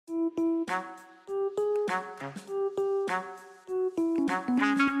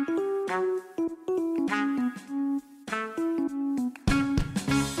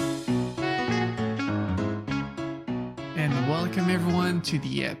to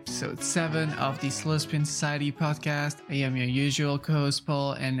the episode 7 of the Slow Spin Society podcast. I am your usual co-host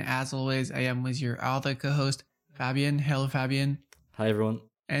Paul, and as always, I am with your other co-host Fabian. Hello, Fabian. Hi, everyone.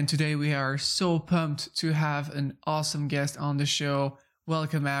 And today we are so pumped to have an awesome guest on the show.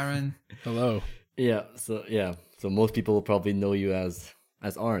 Welcome, Aaron. Hello. So most people will probably know you as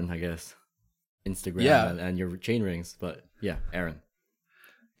Arn, I guess. Instagram and your chain rings, but yeah, Aaron.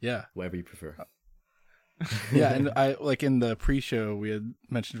 Yeah. Whatever you prefer. Yeah, and I like in the pre-show we had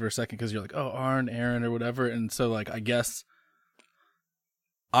mentioned for a second because you're like, oh, Arn, Aaron, or whatever, and so like I guess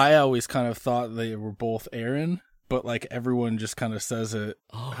I always kind of thought they were both Aaron, but like everyone just kind of says it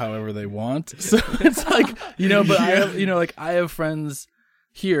however they want. So it's like, but I have friends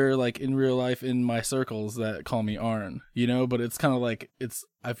here like in real life in my circles that call me Arn, but it's kind of like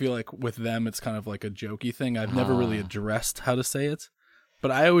I feel like with them it's kind of like a jokey thing. I've never really addressed how to say it, but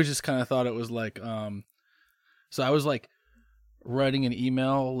I always just kind of thought it was like so I was like writing an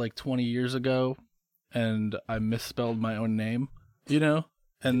email like 20 years ago and I misspelled my own name,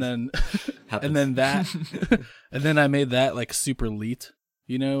 and then and then I made that like super leet,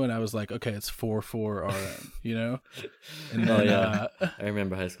 and I was like, okay, it's 44RN, and then, I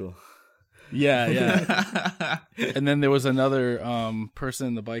remember high school. Yeah. And then there was another person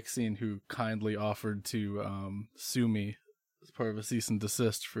in the bike scene who kindly offered to sue me as part of a cease and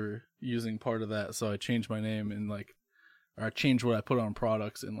desist for using part of that. So I changed my name or I changed what I put on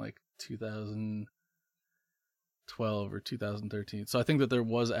products in like 2012 or 2013. So I think that there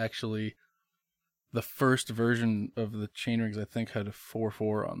was actually the first version of the chain rings I think had a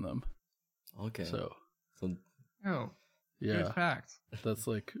 44 on them. Okay. So Oh, yeah, good fact. That's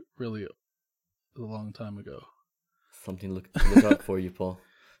like really a long time ago. Something to look out for you, Paul.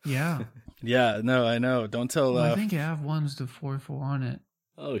 Yeah. Yeah, no, I know. Don't tell. Well, I think I have one with the 44 on it.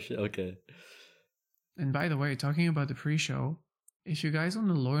 Oh shit. Okay. And by the way, talking about the pre-show, if you guys want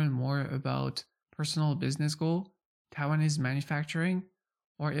to learn more about personal business goal, Taiwanese manufacturing,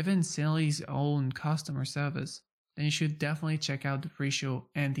 or even Silly's own customer service, then you should definitely check out the pre-show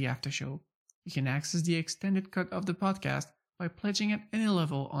and the after-show. You can access the extended cut of the podcast by pledging at any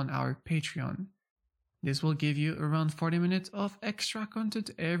level on our Patreon. This will give you around 40 minutes of extra content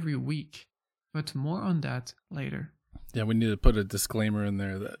every week, but more on that later. Yeah, we need to put a disclaimer in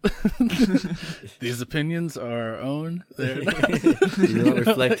there that these opinions are our own. They do not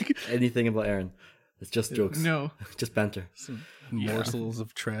reflect anything about Aaron. It's just jokes. No. Just banter. Some morsels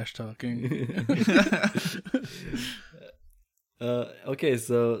of trash talking. Okay,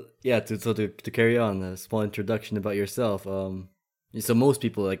 so yeah, to carry on, a small introduction about yourself. So most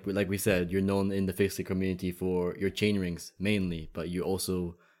people, like we said, you're known in the fixie community for your chain rings mainly, but you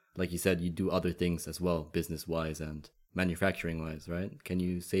also, like you said, you do other things as well, business-wise and manufacturing-wise, right? Can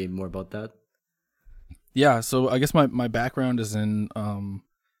you say more about that? Yeah, so I guess my background is in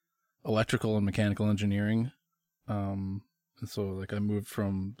electrical and mechanical engineering. And so like I moved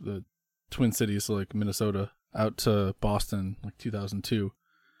from the Twin Cities, so like Minnesota, out to Boston like 2002,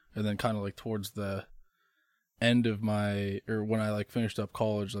 and then kind of like towards the end of when I like finished up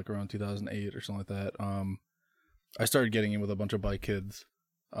college, like around 2008 or something like that, I started getting in with a bunch of bike kids,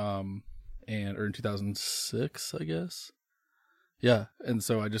 or in 2006, I guess. Yeah, and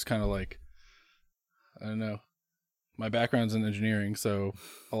so I just kind of like, I don't know, my background's in engineering, so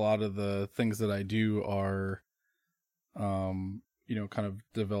a lot of the things that I do are, kind of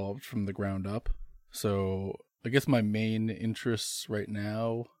developed from the ground up. So I guess my main interests right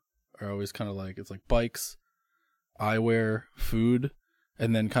now are always kind of like, it's like bikes, eyewear, food,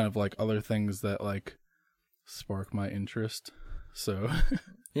 and then kind of like other things that like spark my interest. So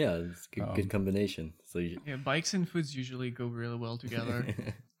yeah, it's a good combination. So bikes and foods usually go really well together.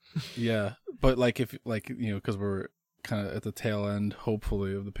 Yeah, but like if like because we're kind of at the tail end,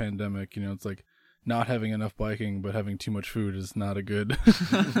 hopefully, of the pandemic, it's like not having enough biking but having too much food is not a good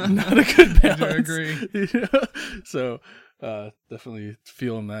balance. I agree. So definitely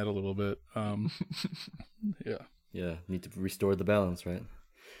feeling that a little bit. Yeah, need to restore the balance, right?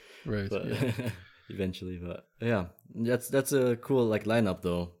 Right. But eventually, but yeah, that's a cool like lineup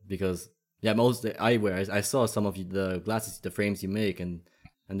though, because most the eyewear, I saw some of the glasses, the frames you make, and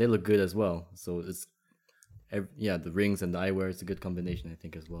they look good as well. So it's the rings and the eyewear is a good combination, I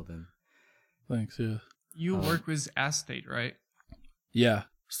think, as well. Then thanks. Yeah, you work with Estate, right? Yeah,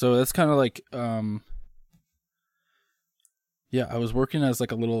 so that's kind of like I was working as a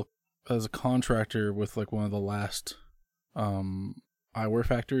contractor with like one of the last eyewear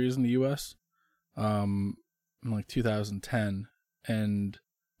factories in the US in like 2010, and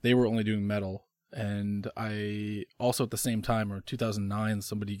they were only doing metal. And I also at the same time, or 2009,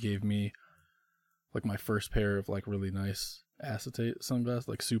 somebody gave me like my first pair of like really nice acetate sunglasses,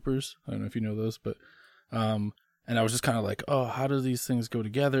 like Supers. I don't know if you know those, but and I was just kind of like, oh, how do these things go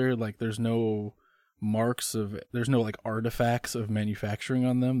together? Like, there's no like artifacts of manufacturing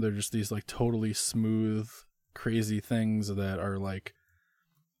on them. They're just these like totally smooth, crazy things that are like,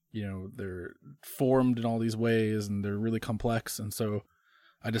 you know, they're formed in all these ways and they're really complex. And so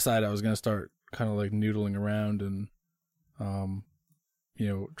I decided I was going to start kind of like noodling around and, you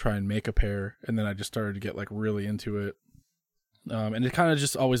know, try and make a pair. And then I just started to get like really into it. And it kind of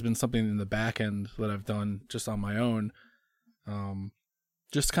just always been something in the back end that I've done just on my own.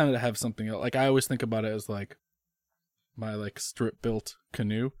 Just kind of to have something else. Like I always think about it as like my like strip built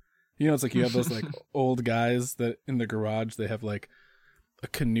canoe. You know, it's like you have those like old guys that in the garage, they have like a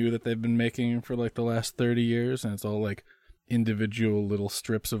canoe that they've been making for like the last 30 years. And it's all like individual little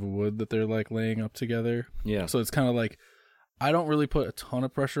strips of wood that they're like laying up together. Yeah. So it's kind of like, I don't really put a ton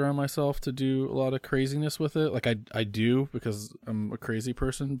of pressure on myself to do a lot of craziness with it. Like I do because I'm a crazy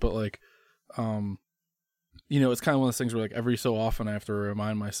person, but like, you know, it's kind of one of those things where like every so often I have to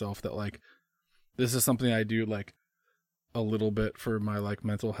remind myself that like, this is something I do like a little bit for my like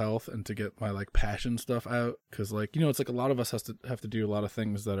mental health and to get my like passion stuff out. Cause like, you know, it's like a lot of us have to do a lot of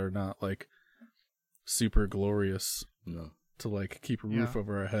things that are not like super glorious. No. To like keep a roof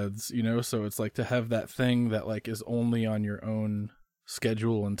over our heads, you know? So it's like to have that thing that like is only on your own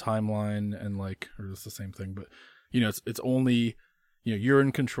schedule and timeline and like, or it's the same thing, but you know, it's only, you know, you're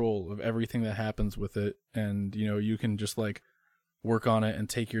in control of everything that happens with it. And, you know, you can just like work on it and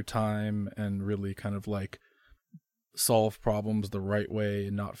take your time and really kind of like solve problems the right way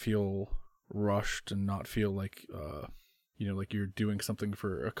and not feel rushed and not feel like, you know, like you're doing something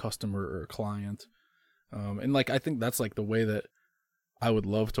for a customer or a client. And like, I think that's like the way that I would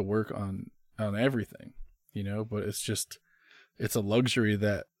love to work on everything, you know, but it's a luxury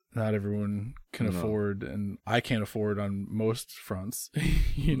that not everyone can afford and I can't afford on most fronts,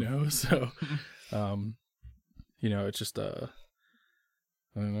 you know? So, you know, it's just, I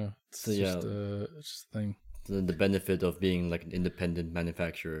don't know. It's just a thing. The benefit of being like an independent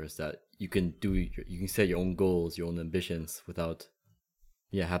manufacturer is that you can set your own goals, your own ambitions without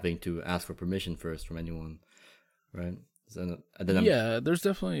having to ask for permission first from anyone, right? So, and then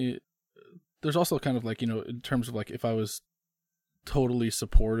there's also kind of like, you know, in terms of like if I was totally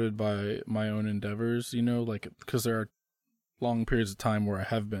supported by my own endeavors, you know, like because there are long periods of time where I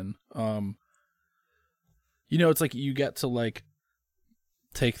have been, you know, it's like you get to like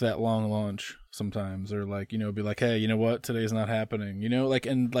take that long lunch sometimes or like, you know, be like, hey, you know what, today's not happening, you know, like,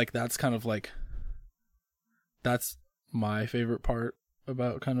 and like that's kind of like, that's my favorite part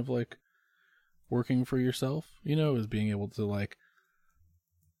about kind of like working for yourself, you know, is being able to like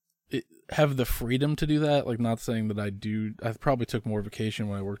have the freedom to do that. Like not saying that I probably took more vacation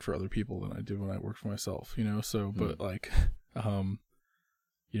when I worked for other people than I did when I worked for myself, you know, so, but like,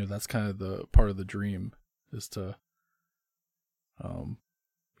 you know, that's kind of the part of the dream is to,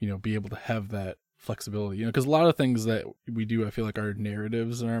 you know, be able to have that flexibility, you know, because a lot of things that we do, I feel like are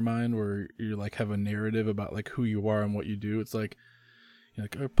narratives in our mind where you like have a narrative about like who you are and what you do. It's like, you're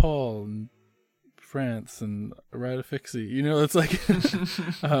like, oh, Paul and France and ride a fixie, you know, it's like,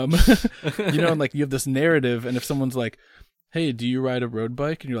 you know, and like you have this narrative, and if someone's like, hey, do you ride a road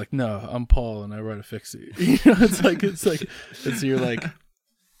bike? And you're like, no, I'm Paul and I ride a fixie. You know, it's you're like,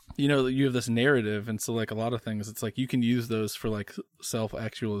 you know, you have this narrative, and so like a lot of things, it's like you can use those for like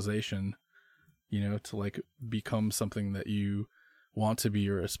self-actualization, you know, to like become something that you want to be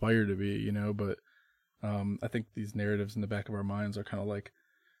or aspire to be, you know, but I think these narratives in the back of our minds are kind of like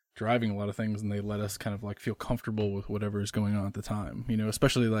driving a lot of things, and they let us kind of like feel comfortable with whatever is going on at the time, you know,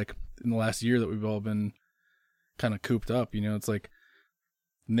 especially like in the last year that we've all been kind of cooped up, you know, it's like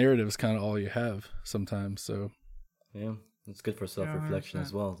narrative is kind of all you have sometimes. So yeah, it's good for self-reflection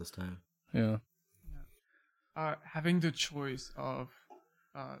as well this time. Yeah. Having the choice of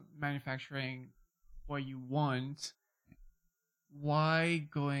manufacturing what you want, why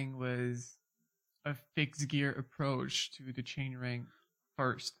going with a fixed gear approach to the chainring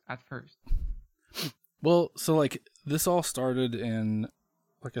at first? Well, so like this all started in,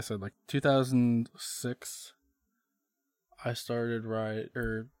 like I said, like 2006. I started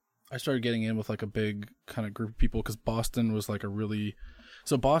getting in with like a big kind of group of people because Boston was like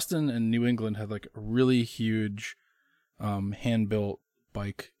Boston and New England had like a really huge hand-built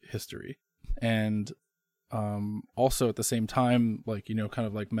bike history. And also at the same time, like, you know, kind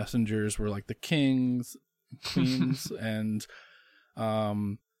of like messengers were like the kings, queens, and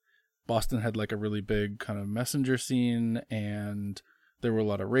Boston had like a really big kind of messenger scene, and there were a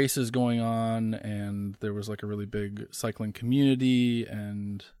lot of races going on, and there was like a really big cycling community,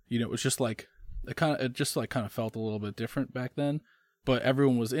 and, you know, it was just like it just like kind of felt a little bit different back then, but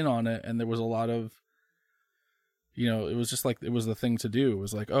everyone was in on it, and there was a lot of, it was just like, it was the thing to do. It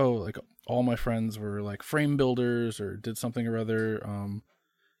was like, oh, like all my friends were like frame builders or did something or other.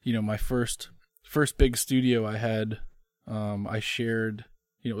 My first big studio I had, I shared,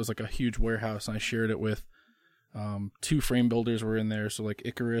 it was like a huge warehouse, and I shared it with 2 frame builders were in there. So like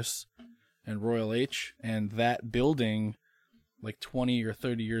Icarus and Royal H, and that building like 20 or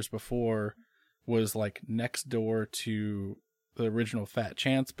 30 years before was like next door to the original Fat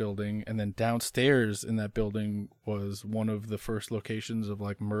Chance building, and then downstairs in that building was one of the first locations of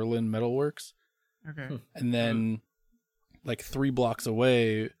like Merlin Metalworks. Okay. And then like 3 blocks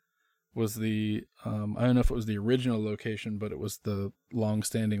away was the I don't know if it was the original location, but it was the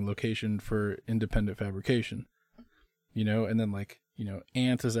long-standing location for independent fabrication. And then like,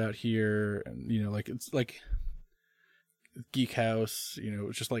 Ant is out here, and like it's like Geek House,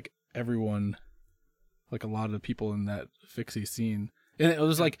 it's just like everyone, like a lot of the people in that fixie scene. And it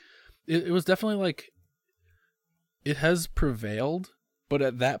was like, it was definitely like, it has prevailed, but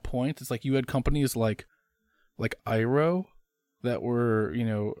at that point, it's like you had companies like Iro that were,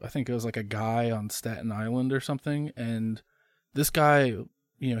 I think it was like a guy on Staten Island or something. And this guy,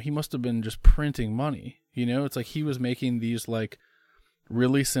 he must have been just printing money. It's like he was making these like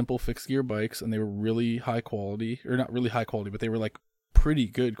really simple fixed gear bikes, and they were really high quality, or not really high quality, but they were like pretty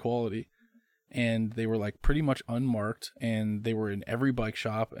good quality. And they were like pretty much unmarked, and they were in every bike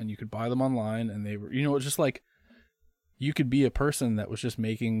shop, and you could buy them online, and they were, it was just like, you could be a person that was just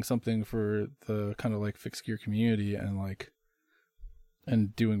making something for the kind of like fixed gear community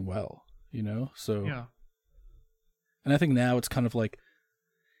and doing well, so. Yeah. And I think now it's kind of like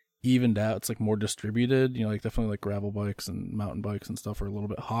evened out. It's like more distributed, like definitely like gravel bikes and mountain bikes and stuff are a little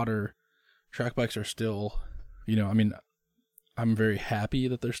bit hotter. Track bikes are still, I'm very happy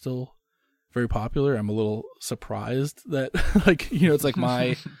that they're still very popular. I'm a little surprised that like, it's like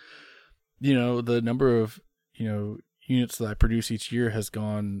my, the number of, units that I produce each year has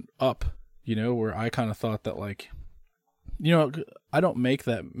gone up, where I kind of thought that like, I don't make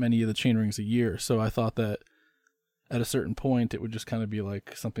that many of the chain rings a year. So I thought that at a certain point, it would just kind of be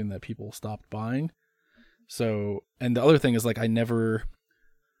like something that people stopped buying. So, and the other thing is like, I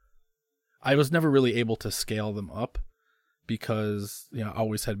was never really able to scale them up because, I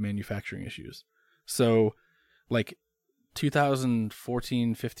always had manufacturing issues. So like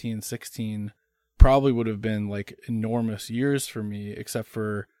 2014, 15, 16 probably would have been like enormous years for me, except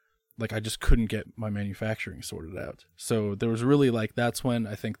for like I just couldn't get my manufacturing sorted out. So there was really like, that's when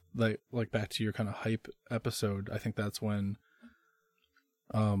I think like back to your kind of hype episode, I think that's when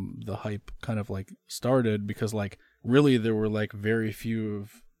the hype kind of like started, because like really there were like very few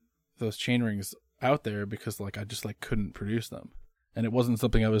of those chain rings out there, because like I just like couldn't produce them, and it wasn't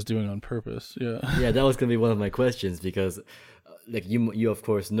something I was doing on purpose. Yeah, that was gonna be one of my questions, because like you of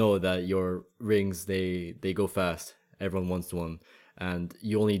course know that your rings, they go fast, everyone wants one, and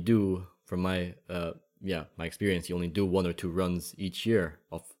you only do, from my my experience, you only do 1 or 2 runs each year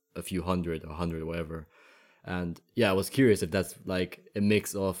of a few hundred or 100 or whatever. And I was curious if that's like a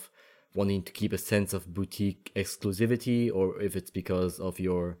mix of wanting to keep a sense of boutique exclusivity, or if it's because of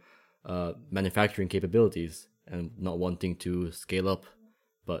your manufacturing capabilities and not wanting to scale up.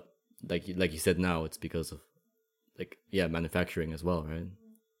 But like you said, now it's because of like manufacturing as well, right?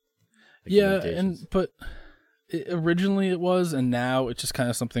 Like but originally it was, and now it's just kind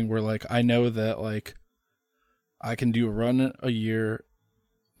of something where like I know that like I can do a run a year.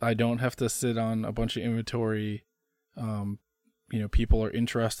 I don't have to sit on a bunch of inventory. People are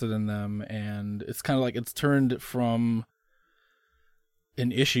interested in them, and it's kind of like it's turned from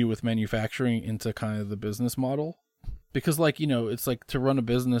an issue with manufacturing into kind of the business model. Because like, it's like to run a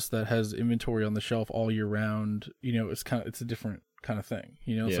business that has inventory on the shelf all year round, it's a different kind of thing.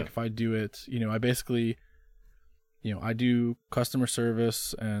 It's like if I do it, I basically, I do customer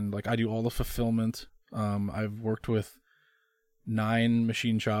service, and like I do all the fulfillment. I've worked with 9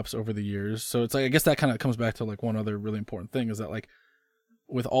 machine shops over the years. So it's like, I guess that kind of comes back to like one other really important thing, is that like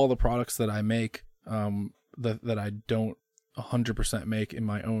with all the products that I make, that I don't 100% make in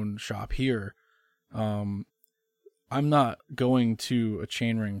my own shop here, I'm not going to a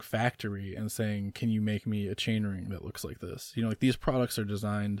chainring factory and saying, can you make me a chainring that looks like this? Like these products are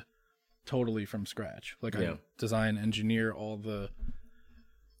designed totally from scratch. Like I design, engineer all the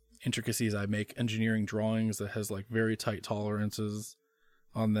intricacies. I make engineering drawings that has like very tight tolerances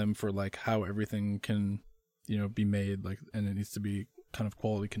on them for like how everything can, be made, like, and it needs to be kind of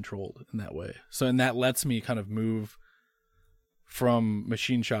quality controlled in that way. So, and that lets me kind of move from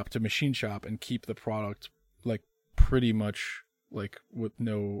machine shop to machine shop and keep the product like pretty much like with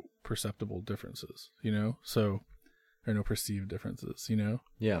no perceptible differences, you know, so, or no perceived differences, you know.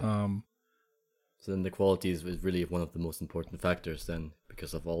 Yeah. So then the quality is really one of the most important factors then,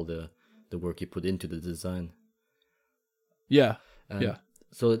 because of all the work you put into the design. Yeah. And yeah.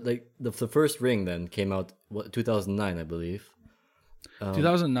 So like the first ring then came out 2009, I believe.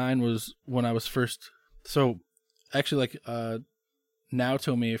 2009 was when I was first. So actually, like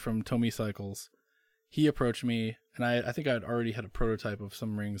Naotomi from Tomy Cycles, he approached me, and I think I'd already had a prototype of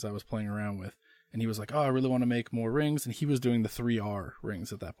some rings I was playing around with, and he was like, "Oh, I really want to make more rings," and he was doing the 3R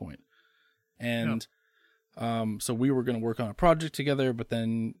rings at that point. And so we were going to work on a project together, but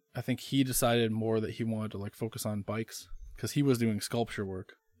then I think he decided more that he wanted to like focus on bikes, because he was doing sculpture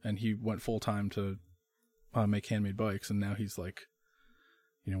work, and he went full time to make handmade bikes, and now he's like,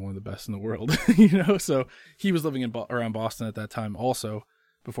 you know, one of the best in the world, you know. So he was living in around Boston at that time also,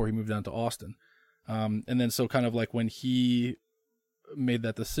 before he moved down to Austin. And then so kind of like when he made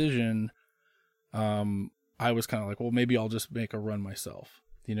that decision, I was kind of like, well, maybe I'll just make a run myself,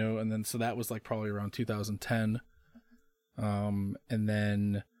 you know. And then so that was like probably around 2010. And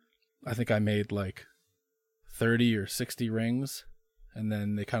then I think I made like 30 or 60 rings, and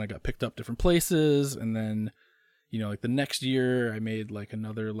then they kind of got picked up different places. And then, you know, like the next year I made like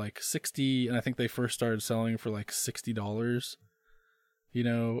another like 60, and I think they first started selling for like $60, you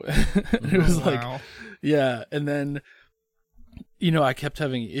know. And it was like, yeah. And then, you know, I kept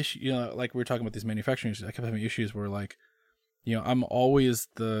having issues, you know, like we were talking about these manufacturing issues. I kept having issues where like, you know, I'm always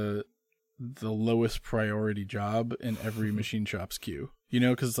the lowest priority job in every machine shop's queue, you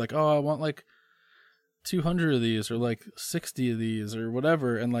know, because it's like, oh, I want like 200 of these or like 60 of these or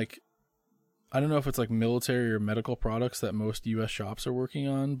whatever. And like, I don't know if it's like military or medical products that most US shops are working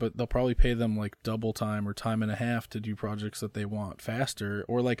on, but they'll probably pay them like double time or time and a half to do projects that they want faster.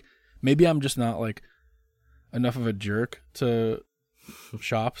 Or like, maybe I'm just not like enough of a jerk to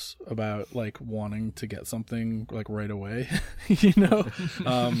shops about like wanting to get something like right away, you know.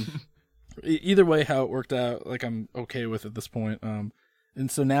 Either way, how it worked out, like I'm okay with at this point.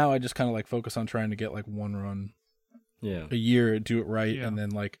 And so now I just kind of like focus on trying to get like one run a year, do it right. And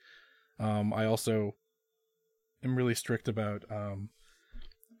then like I also am really strict about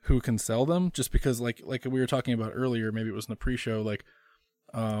who can sell them, just because like we were talking about earlier, maybe it was in the pre-show, like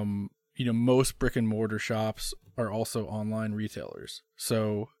you know, most brick and mortar shops are also online retailers.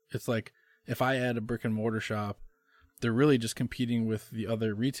 So it's like, if I add a brick and mortar shop, they're really just competing with the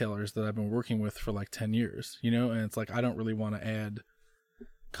other retailers that I've been working with for like 10 years, you know? And it's like, I don't really want to add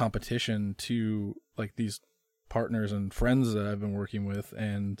competition to like these partners and friends that I've been working with.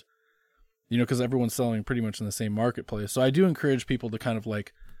 And, you know, because everyone's selling pretty much in the same marketplace. So I do encourage people to kind of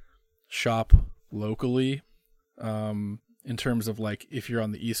like shop locally, in terms of like, if you're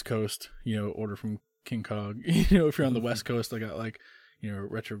on the East Coast, you know, order from King Cog. You know, if you're on the West Coast, I got like, you know,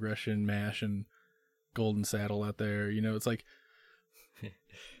 Retrogression, MASH, and Golden Saddle out there. You know, it's like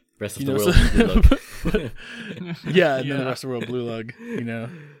rest of the world. Blue Lug. Yeah, and then the rest of the world Blue Lug. You know,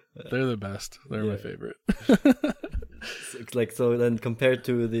 they're the best. They're my favorite. So then compared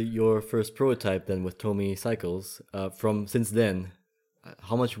to your first prototype then with Tomy Cycles, from since then,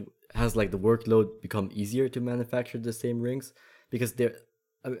 how much has like the workload become easier to manufacture the same rings? Because they're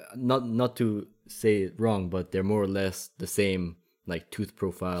not to say it wrong, but they're more or less the same like tooth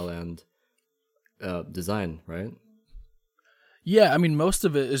profile and design, right? Yeah, I mean, most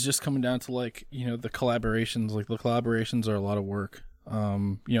of it is just coming down to like, you know, the collaborations. Like the collaborations are a lot of work.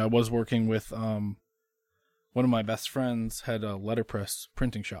 You know, I was working with one of my best friends had a letterpress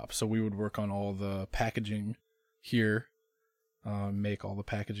printing shop, so we would work on all the packaging here. Make all the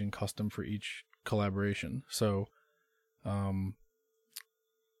packaging custom for each collaboration. So,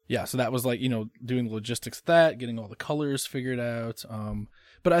 yeah, so that was like, you know, doing the logistics of that, getting all the colors figured out.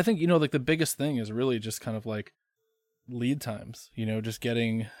 But I think, you know, like the biggest thing is really just kind of like lead times, you know, just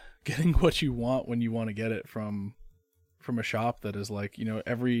getting what you want when you want to get it from a shop that is like, you know,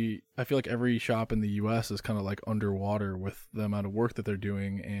 I feel like every shop in the US is kind of like underwater with the amount of work that they're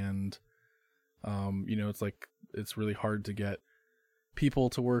doing. And, you know, it's like, it's really hard to get people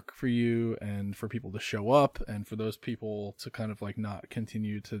to work for you and for people to show up and for those people to kind of like not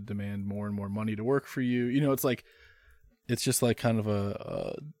continue to demand more and more money to work for you. You know, it's like, it's just like kind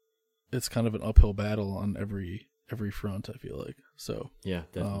of it's kind of an uphill battle on every front, I feel like. So yeah,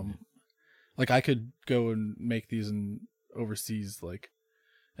 definitely. Like I could go and make these in overseas, like,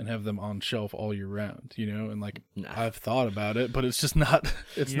 and have them on shelf all year round, you know? And like Nah. I've thought about it, but it's just not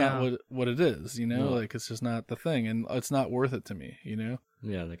it's Yeah. not what it is, you know? No. Like it's just not the thing, and it's not worth it to me, you know?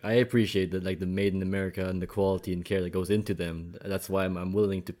 Yeah, like I appreciate the made in America and the quality and care that goes into them. That's why I'm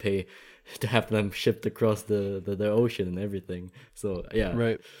willing to pay to have them shipped across the ocean and everything. So yeah,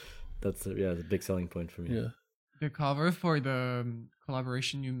 Right. that's a big selling point for me. Yeah. The cover for the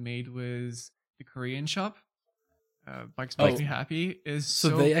collaboration you made with the Korean shop, Bikes Make Oh. Me Happy, is So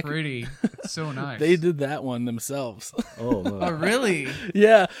so they pretty. It's so nice. They did that one themselves. Oh, no. Oh, really?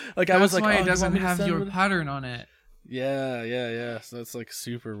 Yeah. Like I That's was like, why oh, it you want doesn't me to have send your it? pattern on it. Yeah. So that's like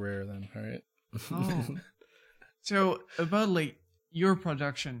super rare then, right? Oh. So about like your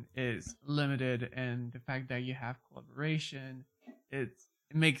production is limited, and the fact that you have collaboration, it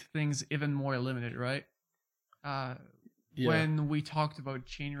makes things even more limited, right? Yeah. When we talked about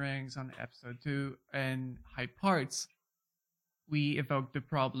chain rings on episode 2 and Hype Parts, we evoked the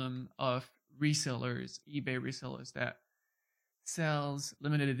problem of resellers, eBay resellers that sells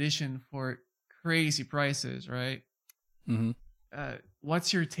limited edition for crazy prices, right? Mm-hmm.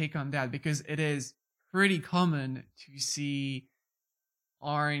 What's your take on that? Because it is pretty common to see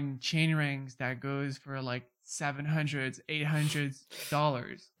orange chain rings that goes for like $700,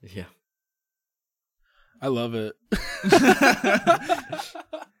 $800. Yeah. I love it.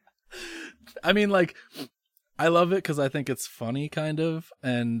 I mean, like, I love it because I think it's funny, kind of,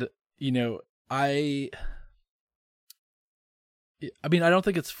 and you know, I mean, I don't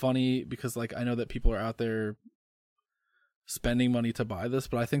think it's funny because, like, I know that people are out there spending money to buy this,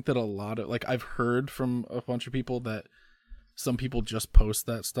 but I think that a lot of, like, I've heard from a bunch of people that some people just post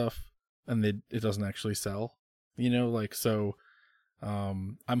that stuff and it doesn't actually sell, you know, like, so.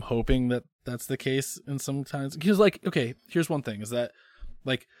 I'm hoping that that's the case in some times, because like, okay, here's one thing is that,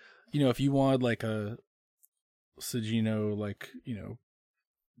 like, you know, if you wanted like a Sagino, like, you know,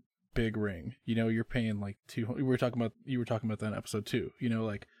 big ring, you know, you're paying like you were talking about that in episode 2, you know,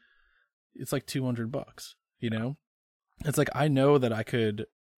 like it's like $200, you know, it's like, I know that I could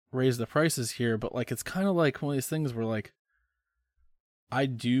raise the prices here, but like, it's kind of like one of these things where like, I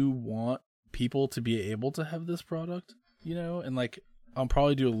do want people to be able to have this product, you know, and like, I'll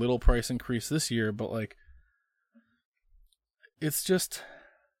probably do a little price increase this year, but like, it's just,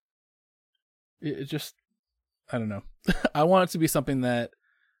 it just, I don't know. I want it to be something that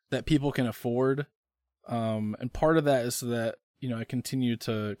people can afford. And part of that is so that, you know, I continue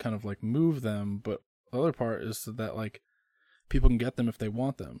to kind of like move them, but the other part is so that like people can get them if they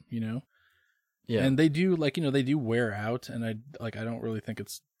want them, you know? Yeah. And they do, like, you know, they do wear out, and I don't really think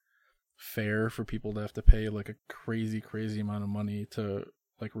it's fair for people to have to pay like a crazy amount of money to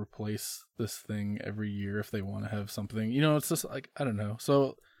like replace this thing every year if they want to have something, you know. It's just like, I don't know.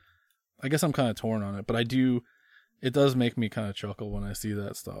 So I guess I'm kind of torn on it, but it does make me kind of chuckle when I see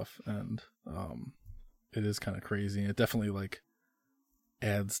that stuff, and it is kind of crazy, and it definitely like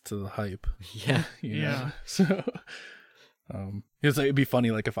adds to the hype. Yeah. You know? Yeah. So it's like, it'd be funny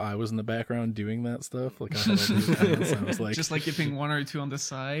like if I was in the background doing that stuff, like I had all these ads, and I was like, just like keeping one or two on the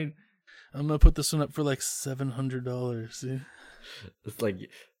side. I'm gonna put this one up for like $700. Yeah. It's like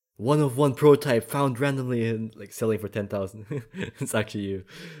one of one prototype found randomly and like selling for 10,000. It's actually you,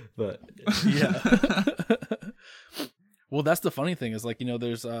 but Yeah. Well, that's the funny thing is, like, you know,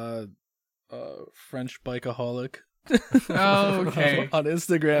 there's French Bikeaholic Oh, okay. on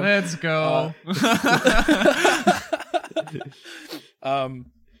Instagram. Let's go.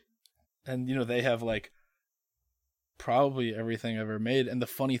 And you know, they have like probably everything I've ever made, and the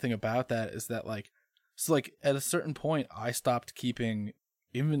funny thing about that is that like, so like at a certain point I stopped keeping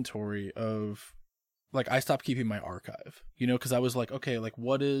inventory of, like, I stopped keeping my archive, you know, because I was like, okay, like,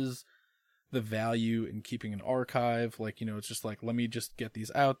 what is the value in keeping an archive? Like, you know, it's just like, let me just get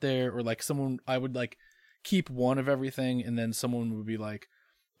these out there, or like someone, I would like keep one of everything, and then someone would be like,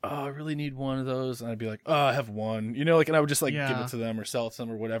 oh, I really need one of those, and I'd be like, oh, I have one, you know, like, and I would just like give Yeah. it to them or sell it to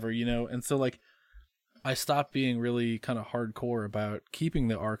them or whatever, you know. And so like I stopped being really kind of hardcore about keeping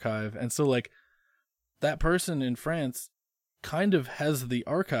the archive, and so like that person in France kind of has the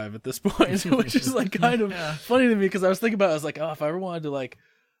archive at this point, which is like kind of Yeah. funny to me, because I was thinking about it, I was like, oh, if I ever wanted to like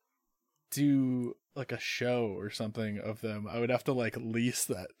do like a show or something of them, I would have to like lease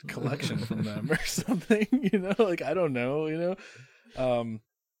that collection from them or something, you know, like, I don't know, you know.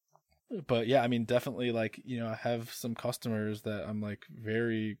 But yeah, I mean, definitely, like, you know, I have some customers that I'm like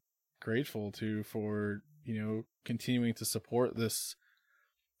very grateful to for, you know, continuing to support this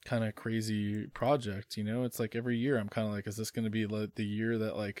kind of crazy project, you know. It's like every year I'm kind of like, is this going to be like the year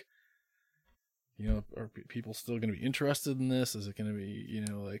that like are people still going to be interested in this? Is it going to be,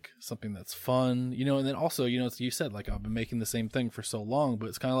 like something that's fun, and then also, as you said, like I've been making the same thing for so long, but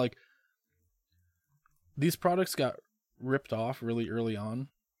it's kind of like these products got ripped off really early on.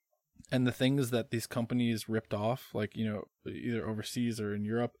 And the things that these companies ripped off, like, either overseas or in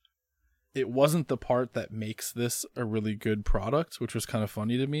Europe, it wasn't the part that makes this a really good product, which was kind of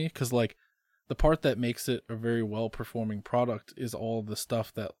funny to me. Because, like, the part that makes it a very well-performing product is all the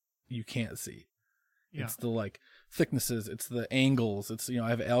stuff that you can't see. Yeah. It's the, like, thicknesses. It's the angles. It's, I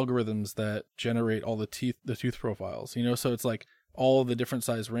have algorithms that generate all the tooth profiles, So it's like all the different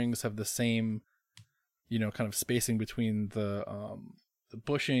size rings have the same, kind of spacing between the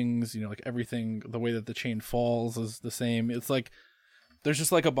bushings, like everything, the way that the chain falls is the same. It's like there's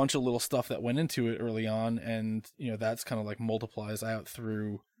just like a bunch of little stuff that went into it early on, and that's kind of like multiplies out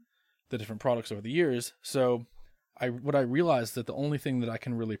through the different products over the years. So what I realized that the only thing that I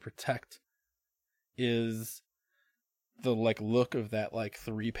can really protect is the like look of that like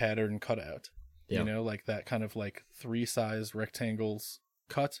 3 pattern cutout. Yep. Like that kind of like 3 size rectangles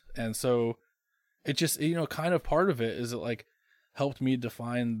cut. And so it just, kind of part of it is it like helped me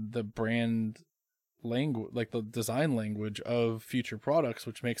define the brand language, like the design language of future products,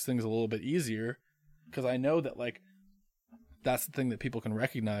 which makes things a little bit easier because I know that like that's the thing that people can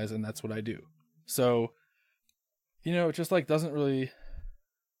recognize, and that's what I do. So, it just like doesn't really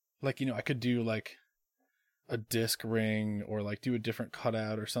like, I could do like a disc ring or like do a different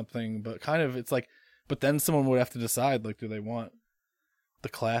cutout or something, but kind of it's like, but then someone would have to decide like, do they want the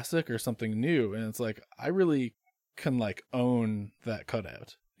classic or something new? And it's like, I really can like own that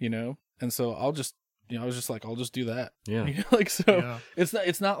cutout, and so I'll just I was just like, I'll just do that. Yeah. Like, so yeah.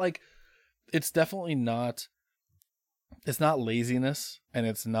 It's not like, it's definitely not, it's not laziness, and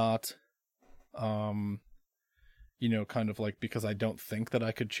it's not kind of like because I don't think that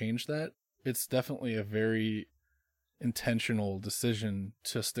I could change that. It's definitely a very intentional decision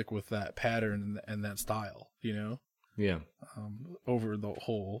to stick with that pattern and that style, Yeah. Over the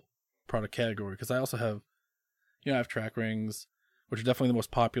whole product category. Because I also have, I have track rings, which are definitely the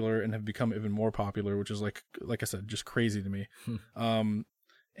most popular and have become even more popular, which is like I said, just crazy to me.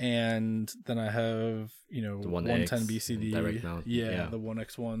 And then I have, the 110 BCD, the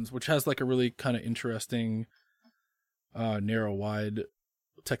 1X ones, which has like a really kind of interesting narrow wide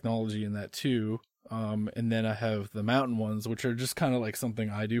technology in that too. And then I have the mountain ones, which are just kind of like something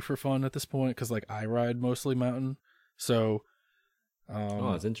I do for fun at this point, because like I ride mostly mountain. So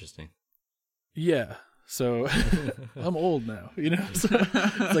it's interesting. Yeah. So I'm old now, so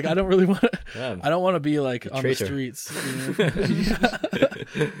it's like I don't really want to. Yeah. I don't want to be like on the streets.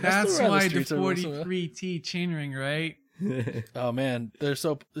 That's why the 43T chainring, right? Oh man,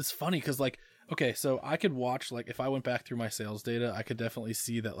 it's funny because like, okay, so I could watch, like if I went back through my sales data, I could definitely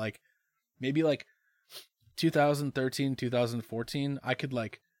see that like maybe like 2013, 2014, I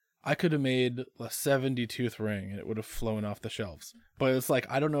could have made a 70 tooth ring and it would have flown off the shelves. But it's like,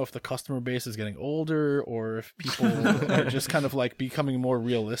 I don't know if the customer base is getting older or if people are just kind of like becoming more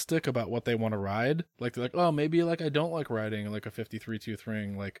realistic about what they want to ride. Like they're like, oh, maybe like I don't like riding like a 53 tooth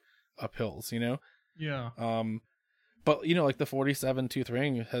ring, like up hills, Yeah. But like the 47 tooth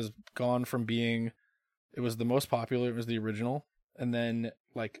ring has gone from being, it was the most popular, it was the original. And then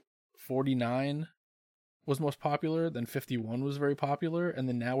like 49 was most popular, then 51 was very popular, and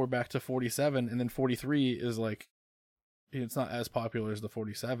then now we're back to 47, and then 43 is like, it's not as popular as the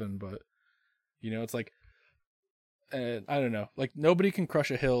 47, but it's like, I don't know, like nobody can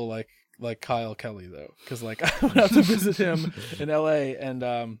crush a hill like Kyle Kelly though, because like I went out to visit him in LA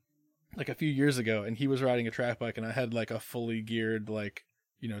and like a few years ago, and he was riding a track bike, and I had like a fully geared like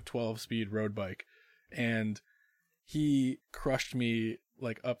 12-speed road bike, and he crushed me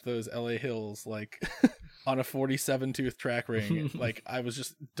like up those LA hills like on a 47 tooth track ring. Like I was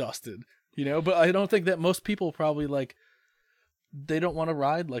just dusted, but I don't think that most people probably like, they don't want to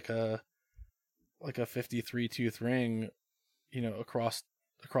ride like a 53 tooth ring, across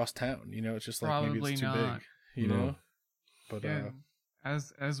town, it's just like probably maybe it's too not. Big, No. But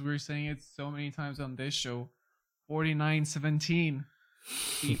as we were saying it so many times on this show, 4917.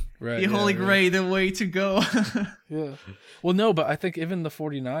 The holy grail, the way to go. Yeah. Well, no, but I think even the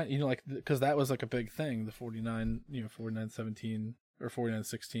 49, like, because that was like a big thing, the 49, 4917 or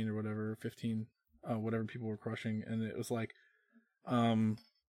 4916 or whatever, 15, whatever people were crushing. And it was like, but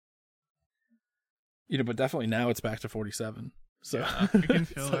definitely now it's back to 47. So yeah, I can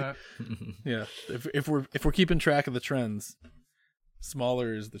feel that. Yeah. If we're keeping track of the trends,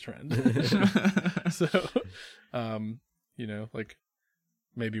 smaller is the trend. So, like,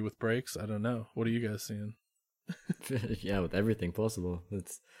 maybe with brakes, I don't know. What are you guys seeing? Yeah, with everything possible.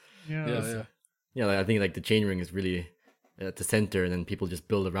 It's yeah. Yeah, like, I think like the chainring is really at the center, and then people just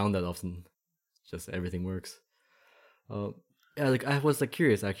build around that. Often, just everything works. Yeah, like I was like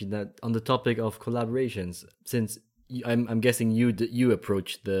curious actually that on the topic of collaborations, since I'm guessing you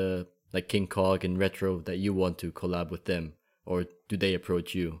approach the like King Cog and Retro that you want to collab with them, or do they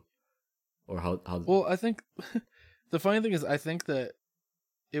approach you, or how? Well, I think the funny thing is, I think that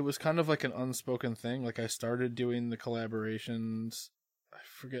it was kind of like an unspoken thing. Like I started doing the collaborations. I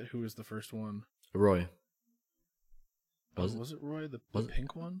forget who was the first one. Roy. Was it Roy, the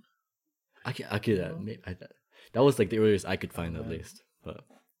pink one? I could that was like the earliest I could find at least. But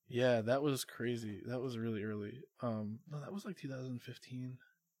yeah, that was crazy. That was really early. No, that was like 2015.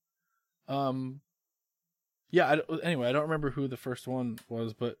 Yeah. Anyway, I don't remember who the first one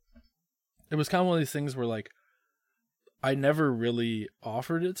was, but it was kind of one of these things where like I never really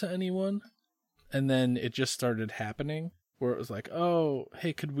offered it to anyone, and then it just started happening. Where it was like, oh,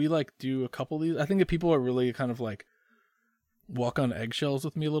 hey, could we like do a couple of these? I think that people are really kind of like walk on eggshells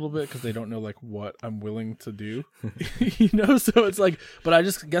with me a little bit because they don't know like what I'm willing to do, so it's like, but I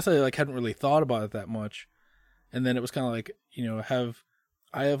just guess I like hadn't really thought about it that much. And then it was kind of like,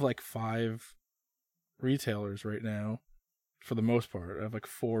 I have like 5 retailers right now for the most part. I have like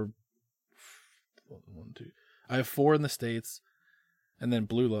 4, I have 4 in the States, and then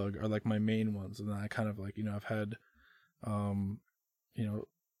Blue Lug are like my main ones. And then I kind of like, I've had,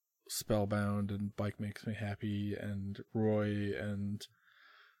 Spellbound and Bike Makes Me Happy and Roy and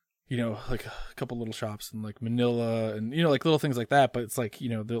like a couple little shops in like Manila and like little things like that, but it's like the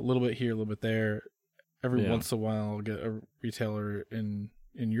little bit here, a little bit there. Every once in a while I'll get a retailer in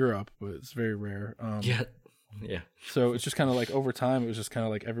Europe, but it's very rare. Yeah. So it's just kind of like over time it was just kind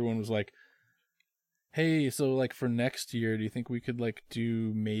of like everyone was like, hey, so like for next year, do you think we could like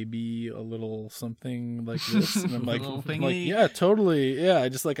do maybe a little something like this? And I'm like, yeah, totally. Yeah. I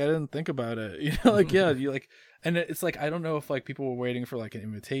didn't think about it. Like, yeah, you like, and it's like, I don't know if like people were waiting for like an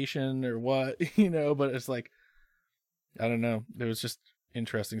invitation or what, but it's like, I don't know. It was just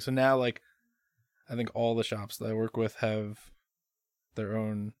interesting. So now like, I think all the shops that I work with have their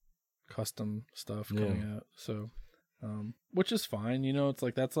own custom stuff coming out. So, which is fine. It's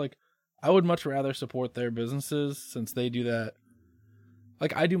like, that's like, I would much rather support their businesses since they do that.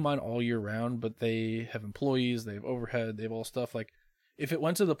 Like I do mine all year round, but they have employees, they have overhead, they have all stuff. Like if it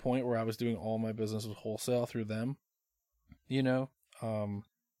went to the point where I was doing all my business with wholesale through them,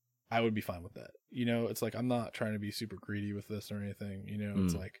 I would be fine with that. It's like I'm not trying to be super greedy with this or anything.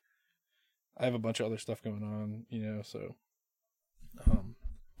 It's like I have a bunch of other stuff going on. So,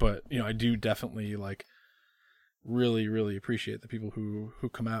 but I do definitely like really, really appreciate the people who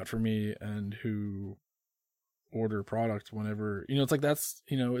come out for me and who order product whenever, it's like that's,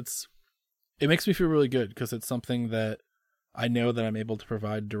 it makes me feel really good because it's something that I know that I'm able to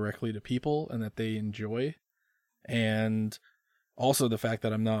provide directly to people and that they enjoy. And also the fact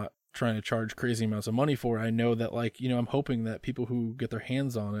that I'm not trying to charge crazy amounts of money for it. I know that like, I'm hoping that people who get their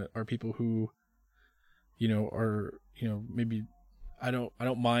hands on it are people who, are, maybe I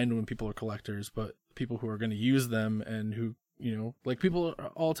don't mind when people are collectors, but people who are going to use them and who, like people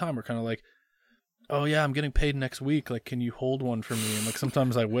all the time are kind of like, oh yeah, I'm getting paid next week. Like, can you hold one for me? And like,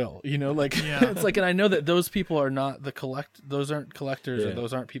 sometimes I will, like, it's like, and I know that those people are not those aren't collectors or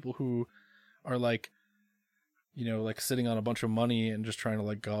those aren't people who are like, like sitting on a bunch of money and just trying to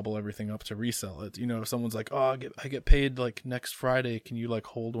like gobble everything up to resell it. If someone's like, oh, I get paid like next Friday. Can you like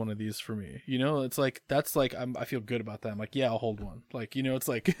hold one of these for me? It's like, that's like, I feel good about that. I'm like, yeah, I'll hold one. Like, it's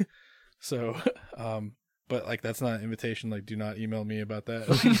like, so, but like, that's not an invitation. Like, do not email me about that.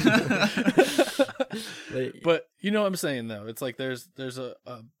 But what I'm saying though, it's like, there's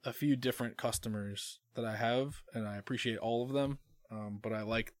a few different customers that I have and I appreciate all of them. But I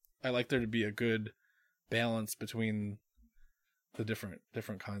like there to be a good balance between the different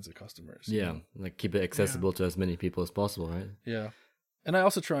kinds of customers. Yeah, like keep it accessible to as many people as possible, right? Yeah, and I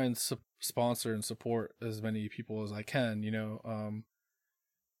also try and sponsor and support as many people as I can.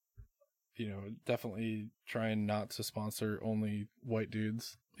 Definitely trying not to sponsor only white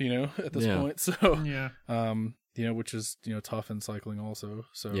dudes. At this point, so which is tough in cycling also.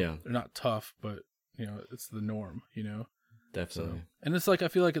 So they're not tough, but it's the norm. Definitely. So, and it's like, I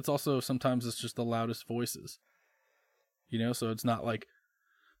feel like it's also, sometimes it's just the loudest voices, so it's not like,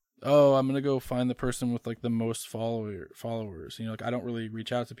 oh, I'm going to go find the person with like the most followers, like I don't really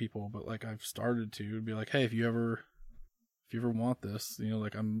reach out to people, but like I've started to be like, hey, if you ever want this,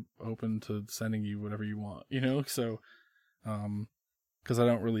 like I'm open to sending you whatever you want, so, cause I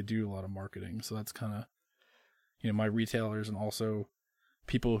don't really do a lot of marketing. So that's kind of, my retailers and also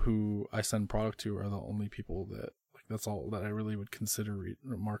people who I send product to are the only people that, that's all that I really would consider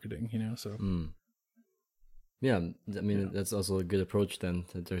marketing, so. Yeah, I mean that's also a good approach. Then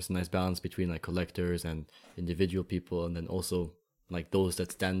that there's a nice balance between like collectors and individual people, and then also like those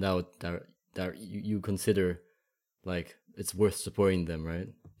that stand out that you consider like it's worth supporting them, right?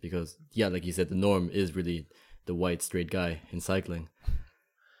 Because yeah, like you said, the norm is really the white straight guy in cycling,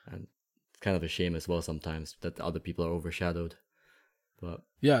 and it's kind of a shame as well sometimes that other people are overshadowed. But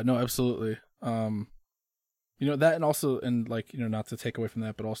Yeah, no, absolutely. That, and also, and like, not to take away from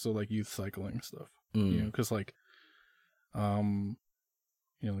that, but also like youth cycling stuff, because like,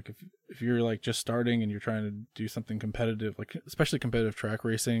 like if you're like just starting and you're trying to do something competitive, like especially competitive track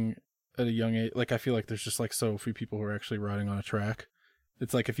racing at a young age, like I feel like there's just like so few people who are actually riding on a track.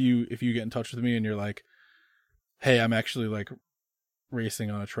 It's like if you get in touch with me and you're like, hey, I'm actually like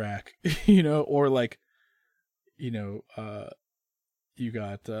racing on a track, or like, you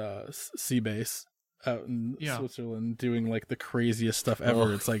got Seabase out in Switzerland doing like the craziest stuff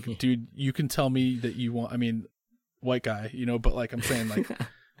ever. It's like, dude, you can tell me that you want, I mean, white guy, but like I'm saying, like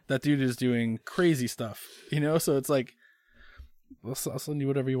that dude is doing crazy stuff, so it's like, I'll send you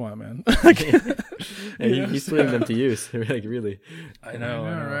whatever you want, man. He's putting them to use, like really. I know,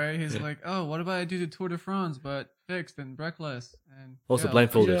 right? He's like, oh, what about I do the Tour de France, but fixed and breckless, and also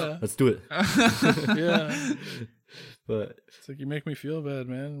blindfolded. Yeah. Let's do it. Yeah. But it's like, you make me feel bad,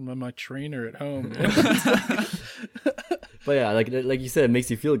 man. I'm my trainer at home. But yeah, like you said, it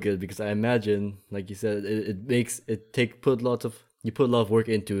makes you feel good because I imagine, like you said, you put a lot of work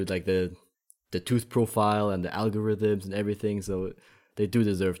into like the tooth profile and the algorithms and everything, so they do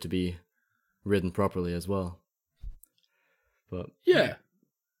deserve to be ridden properly as well. But yeah,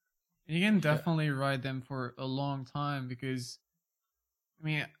 you can definitely ride them for a long time because, I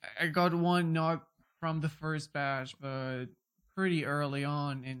mean, I got one not from the first batch, but pretty early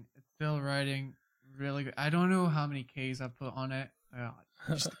on, and it's still riding really good. I don't know how many Ks I put on it. I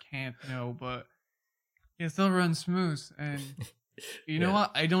just can't know, but it still runs smooth. And you know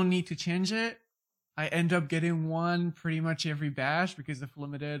what? I don't need to change it. I end up getting one pretty much every batch because of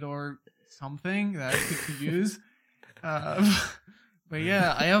limited or something that I could use. But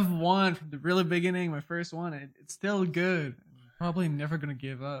yeah, I have one from the really beginning, my first one. It's still good. I'm probably never going to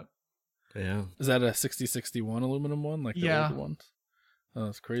give up. Yeah. Is that a 6061 aluminum one? Like the older ones? Oh,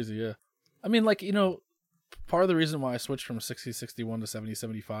 that's crazy, yeah. I mean, like, part of the reason why I switched from 6061 to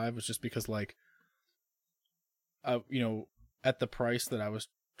 7075 was just because, like, at the price that I was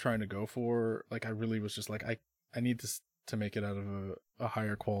trying to go for, like, I really was just like, I need to make it out of a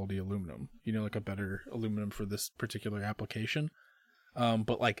higher quality aluminum, like a better aluminum for this particular application.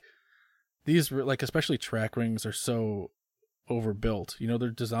 But like these, like, especially track rings are so overbuilt, they're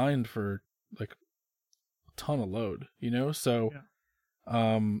designed for like a ton of load, so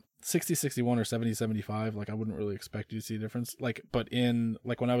 6061 or 7075, like I wouldn't really expect you to see a difference, like, but in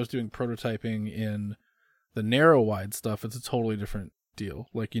like when I was doing prototyping in the narrow wide stuff, it's a totally different deal.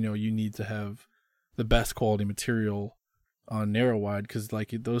 Like, you need to have the best quality material on narrow wide because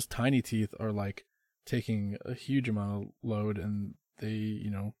like those tiny teeth are like taking a huge amount of load, and they,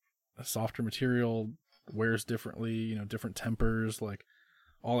 a softer material wears differently, different tempers, like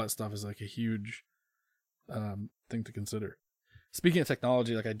all that stuff is like a huge thing to consider. Speaking of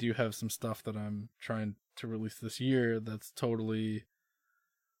technology, like I do have some stuff that I'm trying to release this year that's totally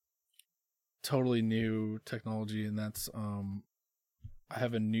new technology, and that's I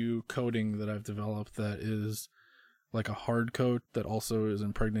have a new coating that I've developed that is like a hard coat that also is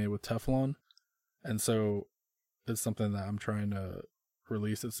impregnated with Teflon, and so it's something that I'm trying to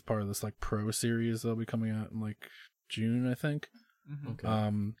release. It's part of this like Pro series that'll be coming out in like June, I think. Mm-hmm. Okay.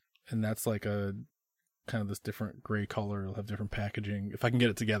 And that's like a kind of this different gray color. It'll have different packaging if I can get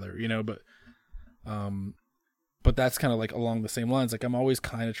it together, but that's kind of like along the same lines. Like I'm always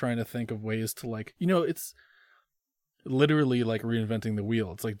kind of trying to think of ways to like, it's literally like reinventing the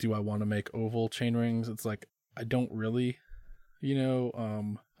wheel. It's like, do I want to make oval chain rings? It's like, I don't really,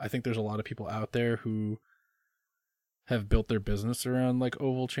 I think there's a lot of people out there who have built their business around like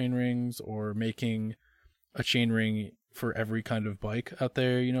oval chain rings or making a chain ring for every kind of bike out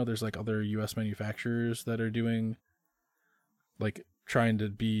there. There's like other US manufacturers that are doing like trying to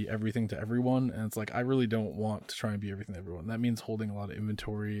be everything to everyone, and it's like I really don't want to try and be everything to everyone. That means holding a lot of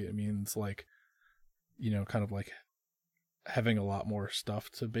inventory. It means like, kind of like having a lot more stuff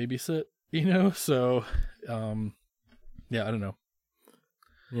to babysit, so yeah, I don't know.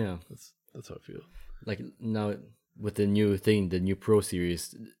 Yeah, that's how I feel. Like now with the new thing, the new Pro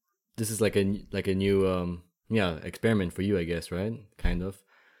series, this is like a new experiment for you, I guess, right? Kind of.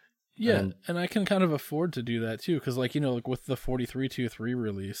 Yeah, and I can kind of afford to do that too, because like, like with the 4323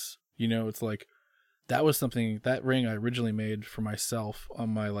 release, it's like that was something, that ring I originally made for myself on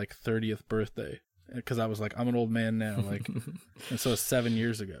my like 30th birthday, because I was like, I'm an old man now, like, and so 7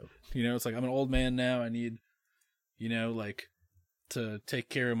 years ago, you know, it's like I'm an old man now. I need, you know, like to take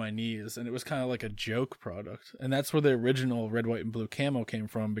care of my knees, and it was kind of like a joke product, and that's where the original red, white, and blue camo came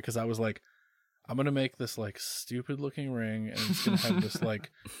from, because I was like, I'm gonna make this like stupid looking ring, and it's gonna have this like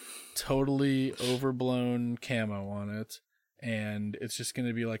totally overblown camo on it, and it's just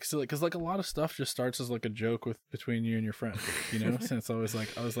gonna be like silly, because like a lot of stuff just starts as like a joke between you and your friend, you know. Since I was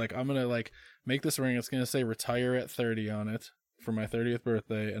like, I'm gonna like make this ring, it's gonna say retire at 30 on it for my 30th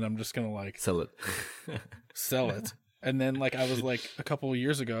birthday, and I'm just gonna like Sell it. sell it. And then like I was like a couple of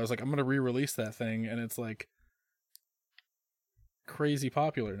years ago, I was like, I'm gonna re-release that thing, and it's like crazy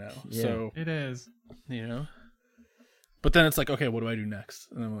popular now. Yeah. So It is. you know, but then it's like, okay, what do I do next?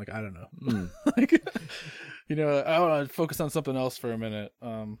 And I'm like, I don't know. Like, you know, I want to focus on something else for a minute.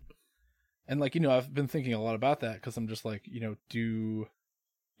 And like, you know, I've been thinking a lot about that, because I'm just like, you know,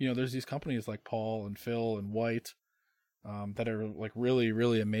 there's these companies like Paul and Phil and White, that are like really,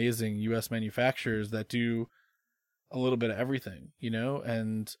 really amazing U.S. manufacturers that do a little bit of everything, you know,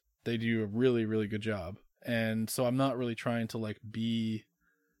 and they do a really, really good job. And so I'm not really trying to like be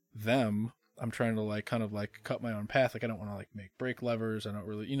them. I'm trying to like kind of like cut my own path. Like I don't want to like make brake levers. I don't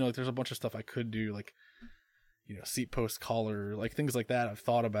really, you know, like there's a bunch of stuff I could do, like, you know, seat post collar, like things like that I've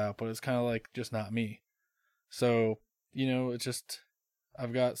thought about, but it's kind of like just not me. So, you know, it's just,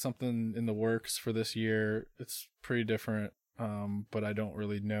 I've got something in the works for this year. It's pretty different. But I don't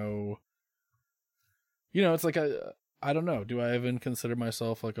really know, you know, it's like, I don't know. Do I even consider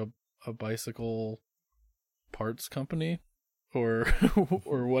myself like a bicycle parts company, or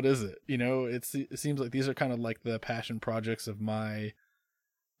or what is it? You know, it seems like these are kind of like the passion projects of my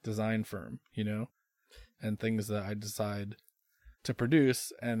design firm, you know, and things that I decide to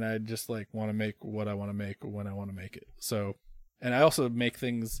produce, and I just like want to make what I want to make when I want to make it. So, and I also make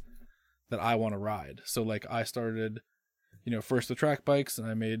things that I want to ride. So like I started, you know, first the track bikes, and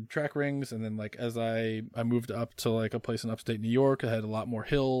I made track rings, and then like as I moved up to like a place in upstate New York, I had a lot more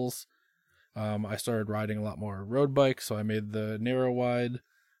hills. I started riding a lot more road bikes, so I made the narrow wide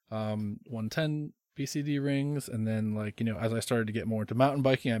 110 BCD rings, and then like, you know, as I started to get more into mountain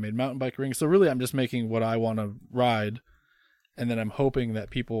biking, I made mountain bike rings. So really I'm just making what I want to ride, and then I'm hoping that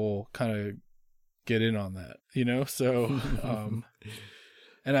people kind of get in on that, you know. So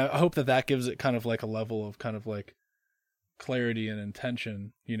and I hope that gives it kind of like a level of kind of like clarity and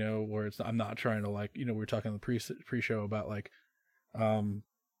intention, you know, where it's, I'm not trying to like, you know, we were talking in the pre-show about like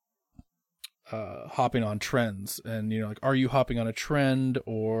hopping on trends, and, you know, like, are you hopping on a trend,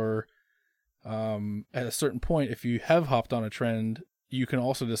 or at a certain point, if you have hopped on a trend, you can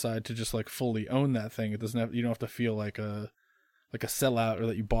also decide to just like fully own that thing. It doesn't have, you don't have to feel like a sellout, or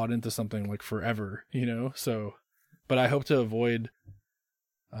that you bought into something like forever, you know. So, but I hope to avoid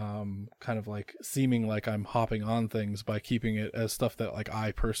kind of like seeming like I'm hopping on things by keeping it as stuff that like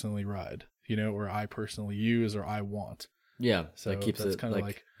I personally ride, you know, or I personally use, or I want. Yeah, so that keeps it kind of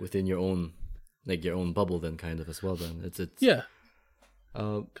like within your own, like your own bubble then, kind of, as well then. It's yeah.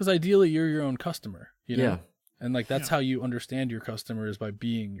 Because ideally you're your own customer, you know? Yeah. And like that's how you understand your customer, is by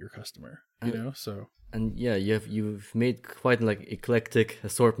being your customer, you know? So, and yeah, you've made quite like eclectic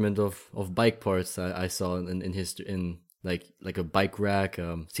assortment of bike parts. I saw in history, in like a bike rack,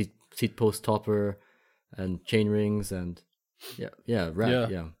 seat post topper, and chain rings, and rack,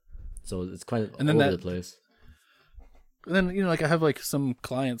 yeah. So it's quite all over the place. And then, you know, like I have like some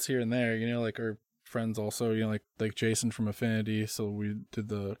clients here and there, you know, like, or friends also, you know, like Jason from Affinity. So we did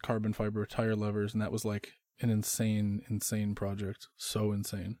the carbon fiber tire levers, and that was like an insane project. So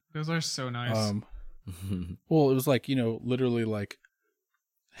insane. Those are so nice. Well, it was like, you know, literally like,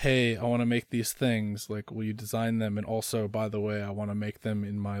 hey, I want to make these things. Like, will you design them? And also, by the way, I want to make them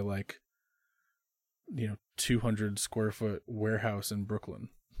in my like, you know, 200 square foot warehouse in Brooklyn.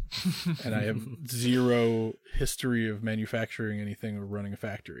 And I have zero history of manufacturing anything or running a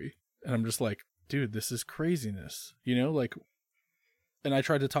factory. And I'm just like, dude, this is craziness, you know, like, and I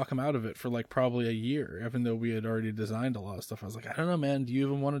tried to talk him out of it for like probably a year, even though we had already designed a lot of stuff. I was like, I don't know, man, do you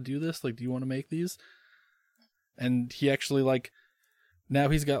even want to do this? Like, do you want to make these? And he actually like, now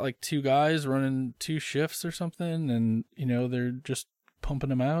he's got like 2 guys running 2 shifts or something. And, you know, they're just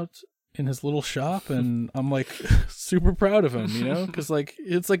pumping him out in his little shop, and I'm like super proud of him, you know, because like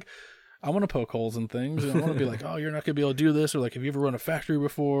it's like I want to poke holes in things, and I want to be like, oh, you're not gonna be able to do this, or like, have you ever run a factory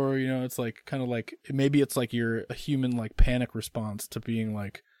before? You know, it's like kind of like maybe it's like you're a human like panic response to being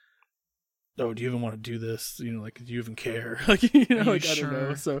like, oh, do you even want to do this? You know, like, do you even care? Like, you know, like I don't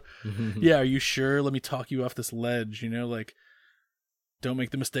know. So yeah, are you sure? Let me talk you off this ledge. You know, like, don't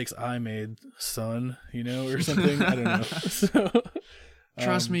make the mistakes I made, son. You know, or something. I don't know. So.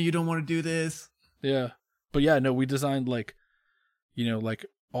 Trust me, you don't want to do this. Yeah. But yeah, no, we designed like, like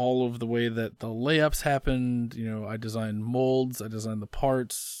all of the way that the layups happened. I designed molds, I designed the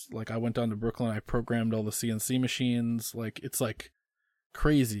parts. Like I went down to Brooklyn, I programmed all the CNC machines. Like it's like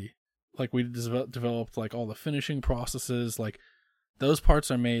crazy. Like we developed like all the finishing processes. Like those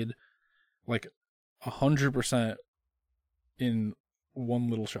parts are made like 100% in one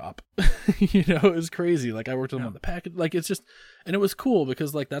little shop. It was crazy. Like I worked on the package. Like it's just, and it was cool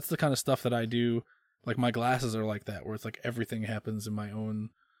because like that's the kind of stuff that I do. Like my glasses are like that, where it's like everything happens in my own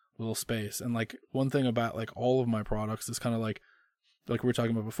little space. And like one thing about like all of my products is kind of like we were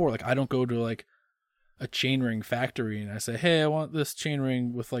talking about before, like I don't go to like a chainring factory and I say, hey, I want this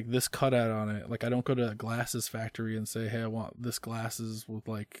chainring with like this cutout on it. Like I don't go to a glasses factory and say, hey, I want this glasses with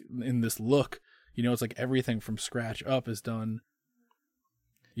like in this look. It's like everything from scratch up is done,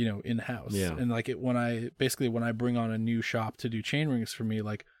 in-house. Yeah. And like when I bring on a new shop to do chain rings for me,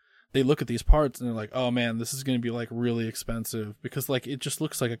 like they look at these parts and they're like, oh man, this is going to be like really expensive because like it just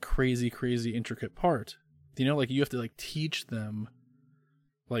looks like a crazy, crazy intricate part. Like you have to like teach them,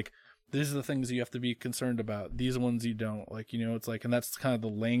 like these are the things you have to be concerned about. These ones you don't. Like, it's like, and that's kind of the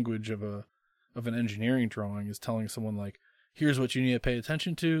language of an engineering drawing, is telling someone like, here's what you need to pay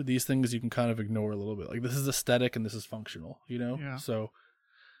attention to. These things you can kind of ignore a little bit. Like this is aesthetic and this is functional, Yeah. So,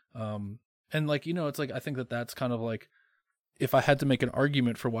 and like, it's like, I think that's kind of like, if I had to make an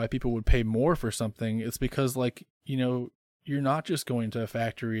argument for why people would pay more for something, it's because like, you're not just going to a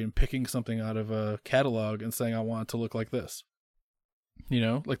factory and picking something out of a catalog and saying, I want it to look like this.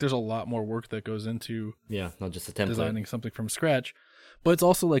 Like there's a lot more work that goes into not just a template. Designing something from scratch, but it's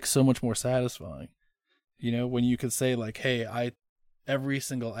also like so much more satisfying, when you could say like, hey, every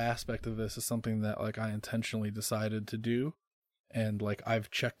single aspect of this is something that like I intentionally decided to do, and like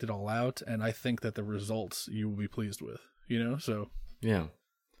I've checked it all out, and I think that the results you will be pleased with, so yeah.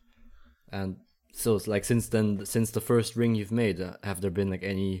 And so it's like since the first ring you've made, have there been like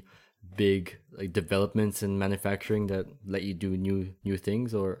any big like developments in manufacturing that let you do new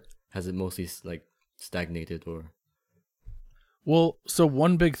things, or has it mostly like stagnated? Or well, so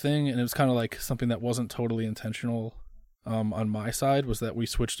one big thing, and it was kind of like something that wasn't totally intentional on my side, was that we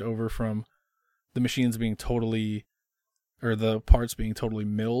switched over from the machines being totally, or the parts being totally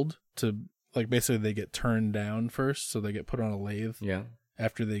milled, to like basically they get turned down first, so they get put on a lathe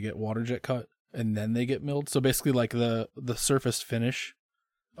after they get water jet cut, and then they get milled. So basically like the surface finish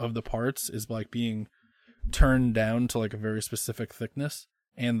of the parts is like being turned down to like a very specific thickness,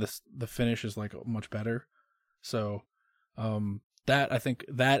 and the finish is like much better. So that I think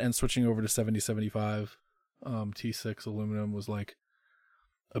that, and switching over to 7075 T6 aluminum was like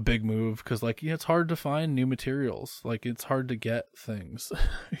a big move, because like it's hard to find new materials, like it's hard to get things.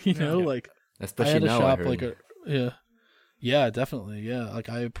 Like especially I had a now, shop I heard. like yeah, definitely, yeah. Like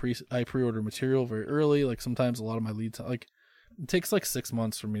I pre-order material very early. Like sometimes a lot of my lead time, like it takes like 6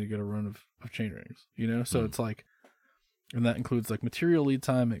 months for me to get a run of chain rings, so it's like, and that includes like material lead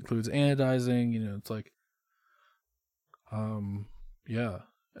time, it includes anodizing, it's like yeah,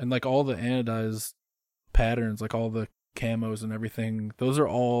 and like all the anodized patterns, like all the camos and everything, those are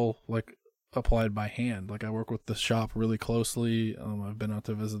all like applied by hand. Like I work with the shop really closely. I've been out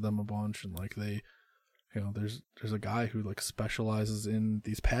to visit them a bunch, and like they, there's a guy who like specializes in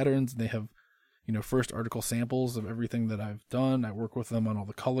these patterns, and they have first article samples of everything that I've done. I work with them on all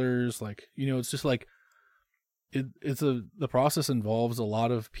the colors. Like, it's just like, the process involves a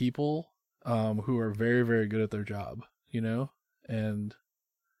lot of people, who are very, very good at their job, and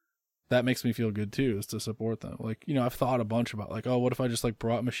that makes me feel good too, is to support them. Like, I've thought a bunch about like, oh, what if I just like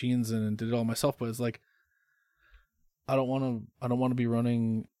brought machines in and did it all myself? But it's like, I don't want to be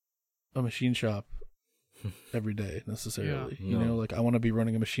running a machine shop every day necessarily. Like I want to be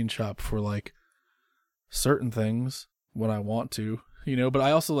running a machine shop for like certain things when I want to, but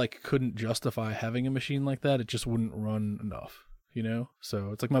I also like couldn't justify having a machine like that. It just wouldn't run enough,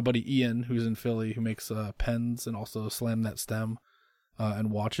 so it's like my buddy Ian, who's in Philly, who makes pens and also Slam That Stem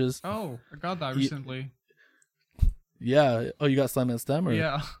and watches. Oh, I got that recently. Yeah. Oh, you got Slam That Stem? Or?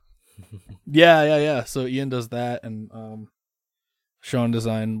 Yeah. Yeah. So Ian does that, and Sean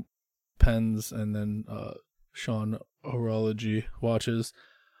design pens, and then Sean horology watches.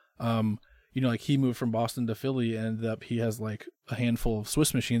 Like he moved from Boston to Philly, and ended up he has like a handful of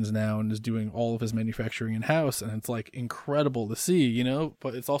Swiss machines now, and is doing all of his manufacturing in house, and it's like incredible to see,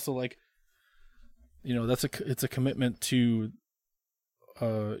 but it's also like, it's a commitment to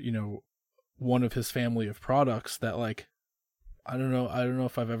one of his family of products that like, I don't know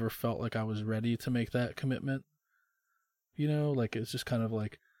if I've ever felt like I was ready to make that commitment, like it's just kind of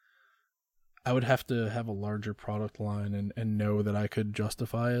like, I would have to have a larger product line and know that I could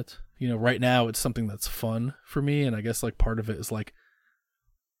justify it. You know, right now it's something that's fun for me, and I guess like part of it is like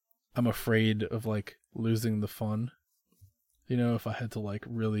I'm afraid of like losing the fun. You know, if I had to like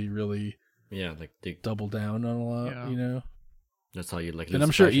really, really like the, double down on a lot, Yeah. you know. that's how you like. And lose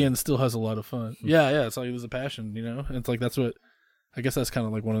I'm sure passion. Ian still has a lot of fun. Yeah, it's how you lose a passion, you know. And it's like that's what I guess that's kind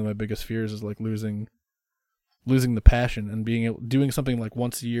of like one of my biggest fears is like losing the passion and doing something like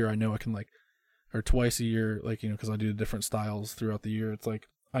once a year. I know I can like, or twice a year, like, you know, because I do different styles throughout the year. It's like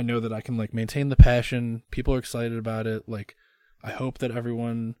I know that I can like maintain the passion. People are excited about it. Like, I hope that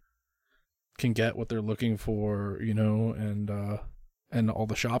everyone can get what they're looking for, you know, and all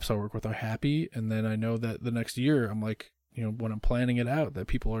the shops I work with are happy. And then I know that the next year I'm like, you know, when I'm planning it out, that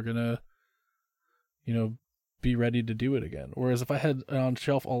people are gonna, you know, be ready to do it again. Whereas if I had it on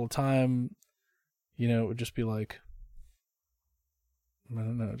shelf all the time, you know, it would just be like, I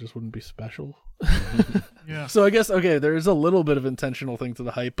don't know, it just wouldn't be special. Yeah. So I guess, okay, there's a little bit of intentional thing to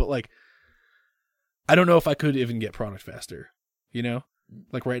the hype, but like, I don't know if I could even get product faster, you know?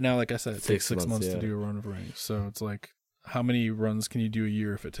 Like right now, like I said, it takes 6 months yeah. to do a run of rings. So it's like, how many runs can you do a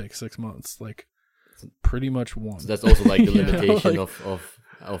year if it takes 6 months? Like, pretty much one. So that's also like the You know, limitation like-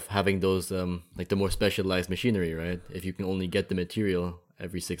 of having those like the more specialized machinery, right? If you can only get the material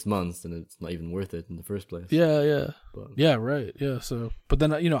every 6 months, then it's not even worth it in the first place. Yeah. But, Yeah, right. Yeah. So, but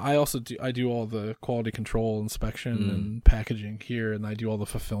then, you know, I also do all the quality control, inspection, Mm. and packaging here, and I do all the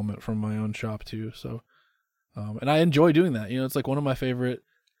fulfillment from my own shop too. So, and I enjoy doing that. You know, it's like one of my favorite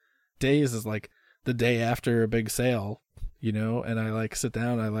days is like the day after a big sale, you know, and I like sit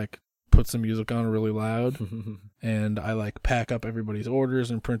down, I like put some music on really loud, and I like pack up everybody's orders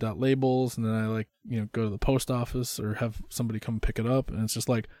and print out labels, and then I like, you know, go to the post office or have somebody come pick it up, and it's just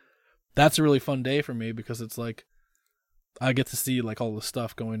like that's a really fun day for me because it's like I get to see like all the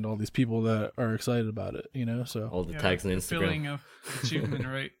stuff going to all these people that are excited about it, you know. So all the Yeah, tags on the Instagram. feeling of achievement,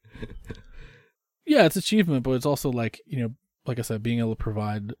 right? yeah, it's achievement, but it's also like, you know, like I said, being able to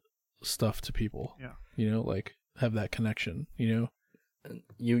provide stuff to people. Yeah. You know, like have that connection, you know.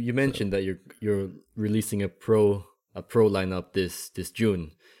 You mentioned that you're releasing a pro lineup this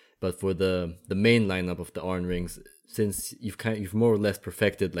June, but for the main lineup of the Arn rings, since you've more or less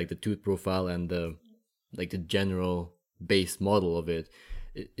perfected like the tooth profile and the like the general base model of it,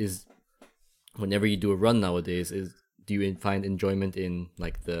 is whenever you do a run nowadays, do you find enjoyment in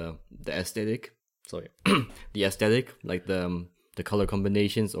like the aesthetic? Sorry, the aesthetic, like the color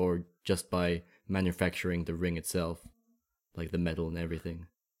combinations, or just by manufacturing the ring itself? Like the metal and everything.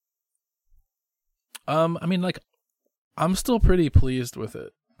 I mean, like, I'm still pretty pleased with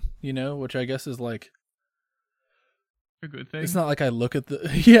it, you know, which I guess is like, A good thing. it's not like I look at the,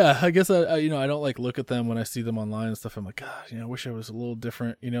 yeah, I guess I, you know, I don't like look at them when I see them online and stuff. I'm like, God, you know, I wish I was a little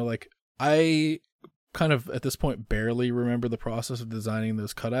different, you know, like I kind of at this point barely remember the process of designing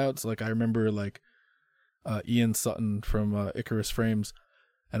those cutouts. Like I remember like Ian Sutton from Icarus Frames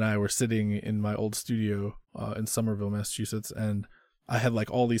and I were sitting in my old studio in Somerville, Massachusetts, and I had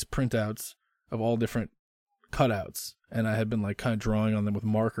like all these printouts of all different cutouts, and I had been like kind of drawing on them with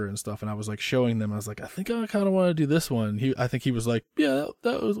marker and stuff, and I was like showing them. I was like, I think I kind of want to do this one. I think he was like, yeah,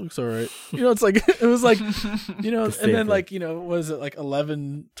 that looks all right. You know, it's like it was like, you know, The and then same like, you know, was it like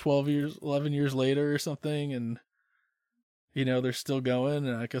 11 years later or something, and you know they're still going,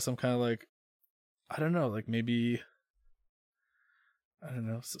 and I guess I'm kind of like, I don't know, like maybe. I don't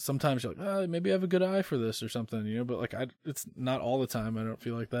know. Sometimes you're like, oh, maybe I have a good eye for this or something, you know. But like, it's not all the time. I don't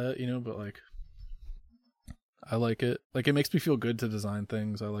feel like that, you know. But like, I like it. Like, it makes me feel good to design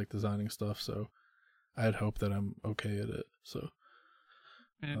things. I like designing stuff, so I'd hope that I'm okay at it. So,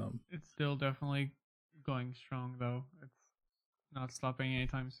 And it's still definitely going strong, though. It's not stopping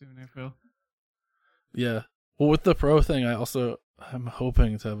anytime soon, I feel. yeah. Well, with the pro thing, I'm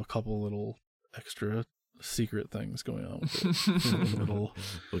hoping to have a couple little extra secret things going on with it. Little,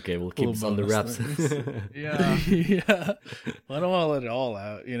 Okay, we'll keep this on the bonus wraps. things. Yeah. Yeah. Well, I don't want to let it all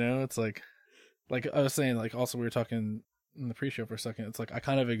out, you know? It's like I was saying, like, also we were talking in the pre-show for a second. It's like I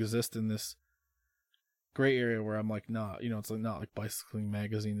kind of exist in this gray area where I'm like, not, you know, it's like not like Bicycling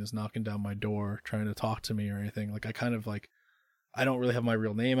Magazine is knocking down my door trying to talk to me or anything. Like, I kind of like, I don't really have my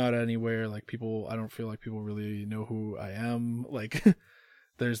real name out anywhere. Like, I don't feel like people really know who I am. Like,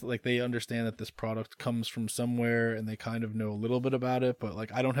 there's like, they understand that this product comes from somewhere and they kind of know a little bit about it, but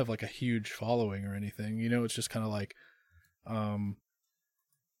like, I don't have like a huge following or anything, you know. It's just kind of like,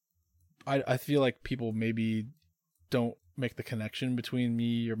 I feel like people maybe don't make the connection between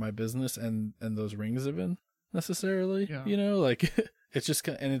me or my business and those rings even necessarily. Yeah. You know, like it's just,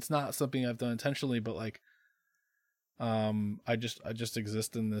 and it's not something I've done intentionally, but like I just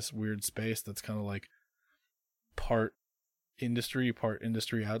exist in this weird space that's kind of like part industry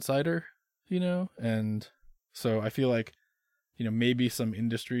outsider, and so I feel like, maybe some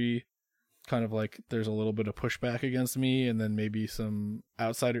industry kind of like there's a little bit of pushback against me, and then maybe some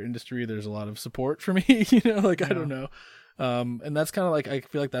outsider industry there's a lot of support for me. Like, yeah. I don't know. And that's kind of like, I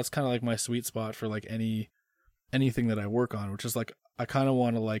feel like that's kind of like my sweet spot for like anything that I work on, which is like, I kind of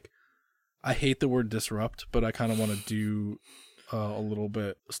want to like, I hate the word disrupt, but I kind of want to do a little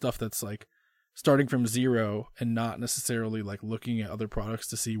bit stuff that's like starting from zero and not necessarily like looking at other products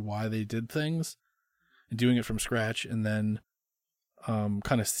to see why they did things and doing it from scratch, and then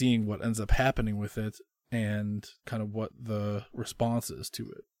kind of seeing what ends up happening with it and kind of what the response is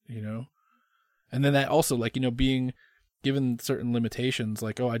to it, and then that also like, being given certain limitations,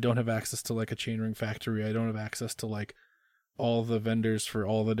 like, oh, I don't have access to like a chainring factory. I don't have access to like all the vendors for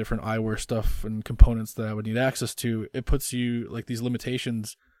all the different eyewear stuff and components that I would need access to. It puts you like these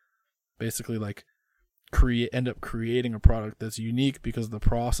limitations basically like end up creating a product that's unique because the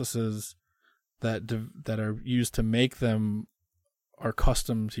processes that are used to make them are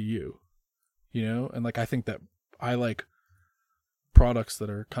custom to you, and like I think that I like products that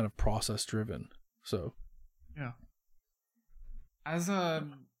are kind of process driven. So yeah. As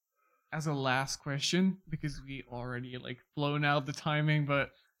a last question, because we already like flown out the timing, but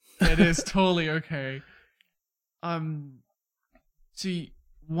it is totally okay. See,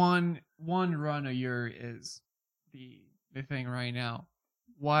 one run a year is the thing right now.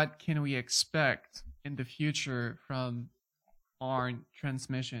 What can we expect in the future from Arn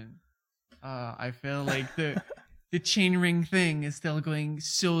Transmission? I feel like the chainring thing is still going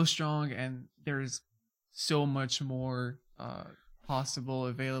so strong, and there's so much more possible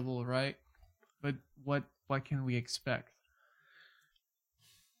available, right? But what can we expect?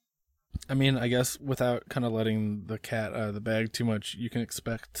 I mean, I guess without kind of letting the cat out of the bag too much, you can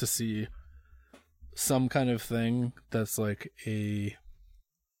expect to see some kind of thing that's like a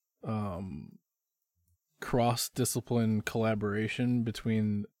cross-discipline collaboration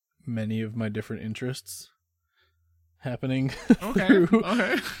between many of my different interests happening through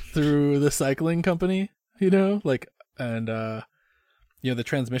the cycling company, like, and the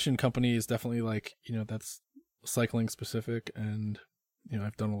transmission company is definitely like, that's cycling specific, and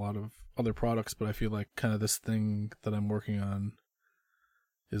I've done a lot of other products, but I feel like kind of this thing that I'm working on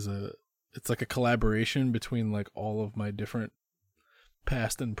it's like a collaboration between like all of my different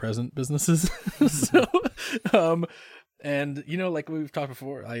past and present businesses. So and like we've talked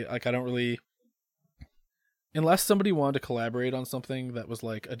before, I don't really, unless somebody wanted to collaborate on something that was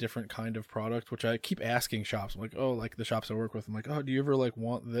like a different kind of product, which I keep asking shops. I'm like, oh, like the shops I work with, I'm like, oh, do you ever like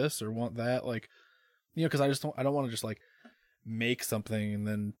want this or want that? Like, because I don't want to just like make something and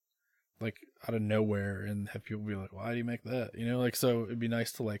then like out of nowhere and have people be like, why do you make that? Like, so it'd be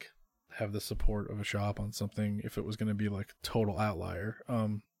nice to like have the support of a shop on something if it was going to be like total outlier.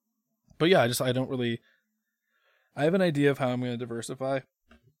 But yeah, I don't really, I have an idea of how I'm going to diversify,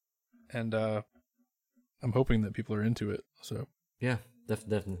 and I'm hoping that people are into it. So yeah,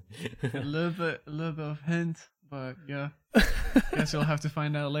 definitely. a little bit of hint, but yeah, guess you'll have to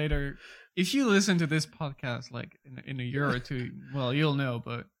find out later. If you listen to this podcast like in a year or two, well, you'll know.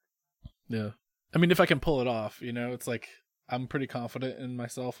 But yeah, I mean, if I can pull it off, it's like I'm pretty confident in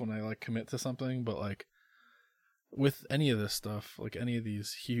myself when I like commit to something. But like with any of this stuff, like any of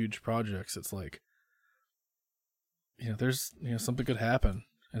these huge projects, it's like, there's something could happen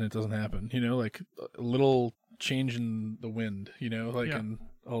and it doesn't happen. Like a little change in the wind. Like, yeah. And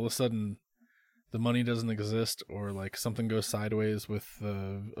all of a sudden the money doesn't exist, or like something goes sideways with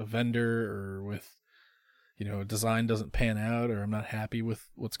a vendor, or with a design doesn't pan out, or I'm not happy with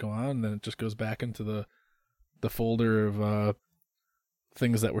what's going on, and then it just goes back into the folder of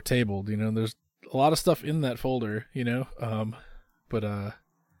things that were tabled. There's a lot of stuff in that folder, but yeah,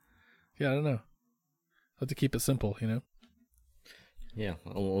 I don't know. I have to keep it simple, Yeah,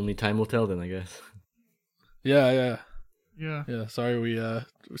 only time will tell then, I guess. Yeah. Yeah. Sorry we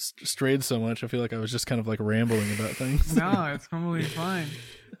strayed so much. I feel like I was just kind of like rambling about things. No, it's completely fine.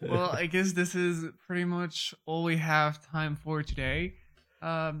 Well, I guess this is pretty much all we have time for today.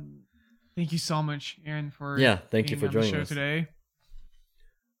 Thank you so much, Aaron, for thank you for joining us today.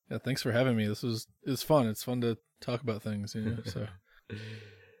 Yeah, thanks for having me. This was fun. It's fun to talk about things, So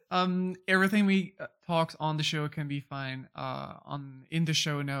everything we talked on the show can be found in the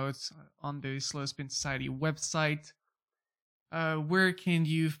show notes on the Slow Spin Society website. Where can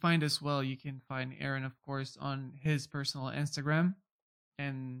you find us? Well, you can find Aaron, of course, on his personal Instagram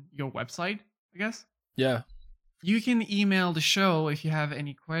and your website, I guess. Yeah. You can email the show if you have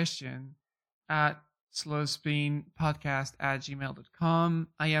any question at slowspinpodcast@gmail.com.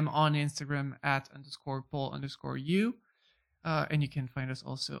 I am on Instagram @_Paul_U. And you can find us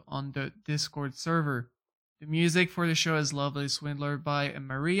also on the Discord server. The music for the show is Lovely Swindler by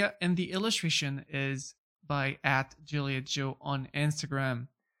Maria, and the illustration is by @JulietJoe on Instagram.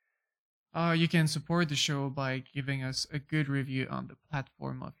 You can support the show by giving us a good review on the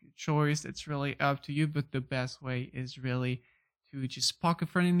platform of your choice. It's really up to you, but the best way is really to just poke a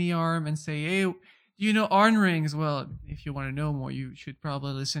friend in the arm and say, hey, do you know Arn Rings? Well, if you want to know more, you should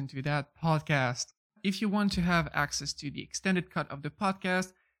probably listen to that podcast. If you want to have access to the extended cut of the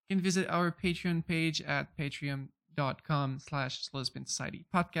podcast, you can visit our Patreon page at patreon.com/Slowspin Society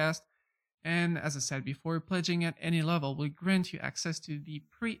podcast. And as I said before, pledging at any level will grant you access to the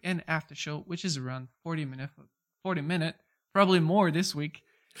pre and after show, which is around 40 minute, probably more this week,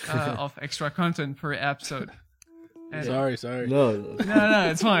 of extra content per episode. And Sorry. No,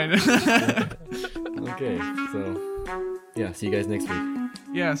 it's fine. okay, so yeah, see you guys next week.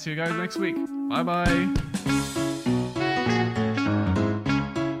 Yeah, see you guys next week. Bye-bye.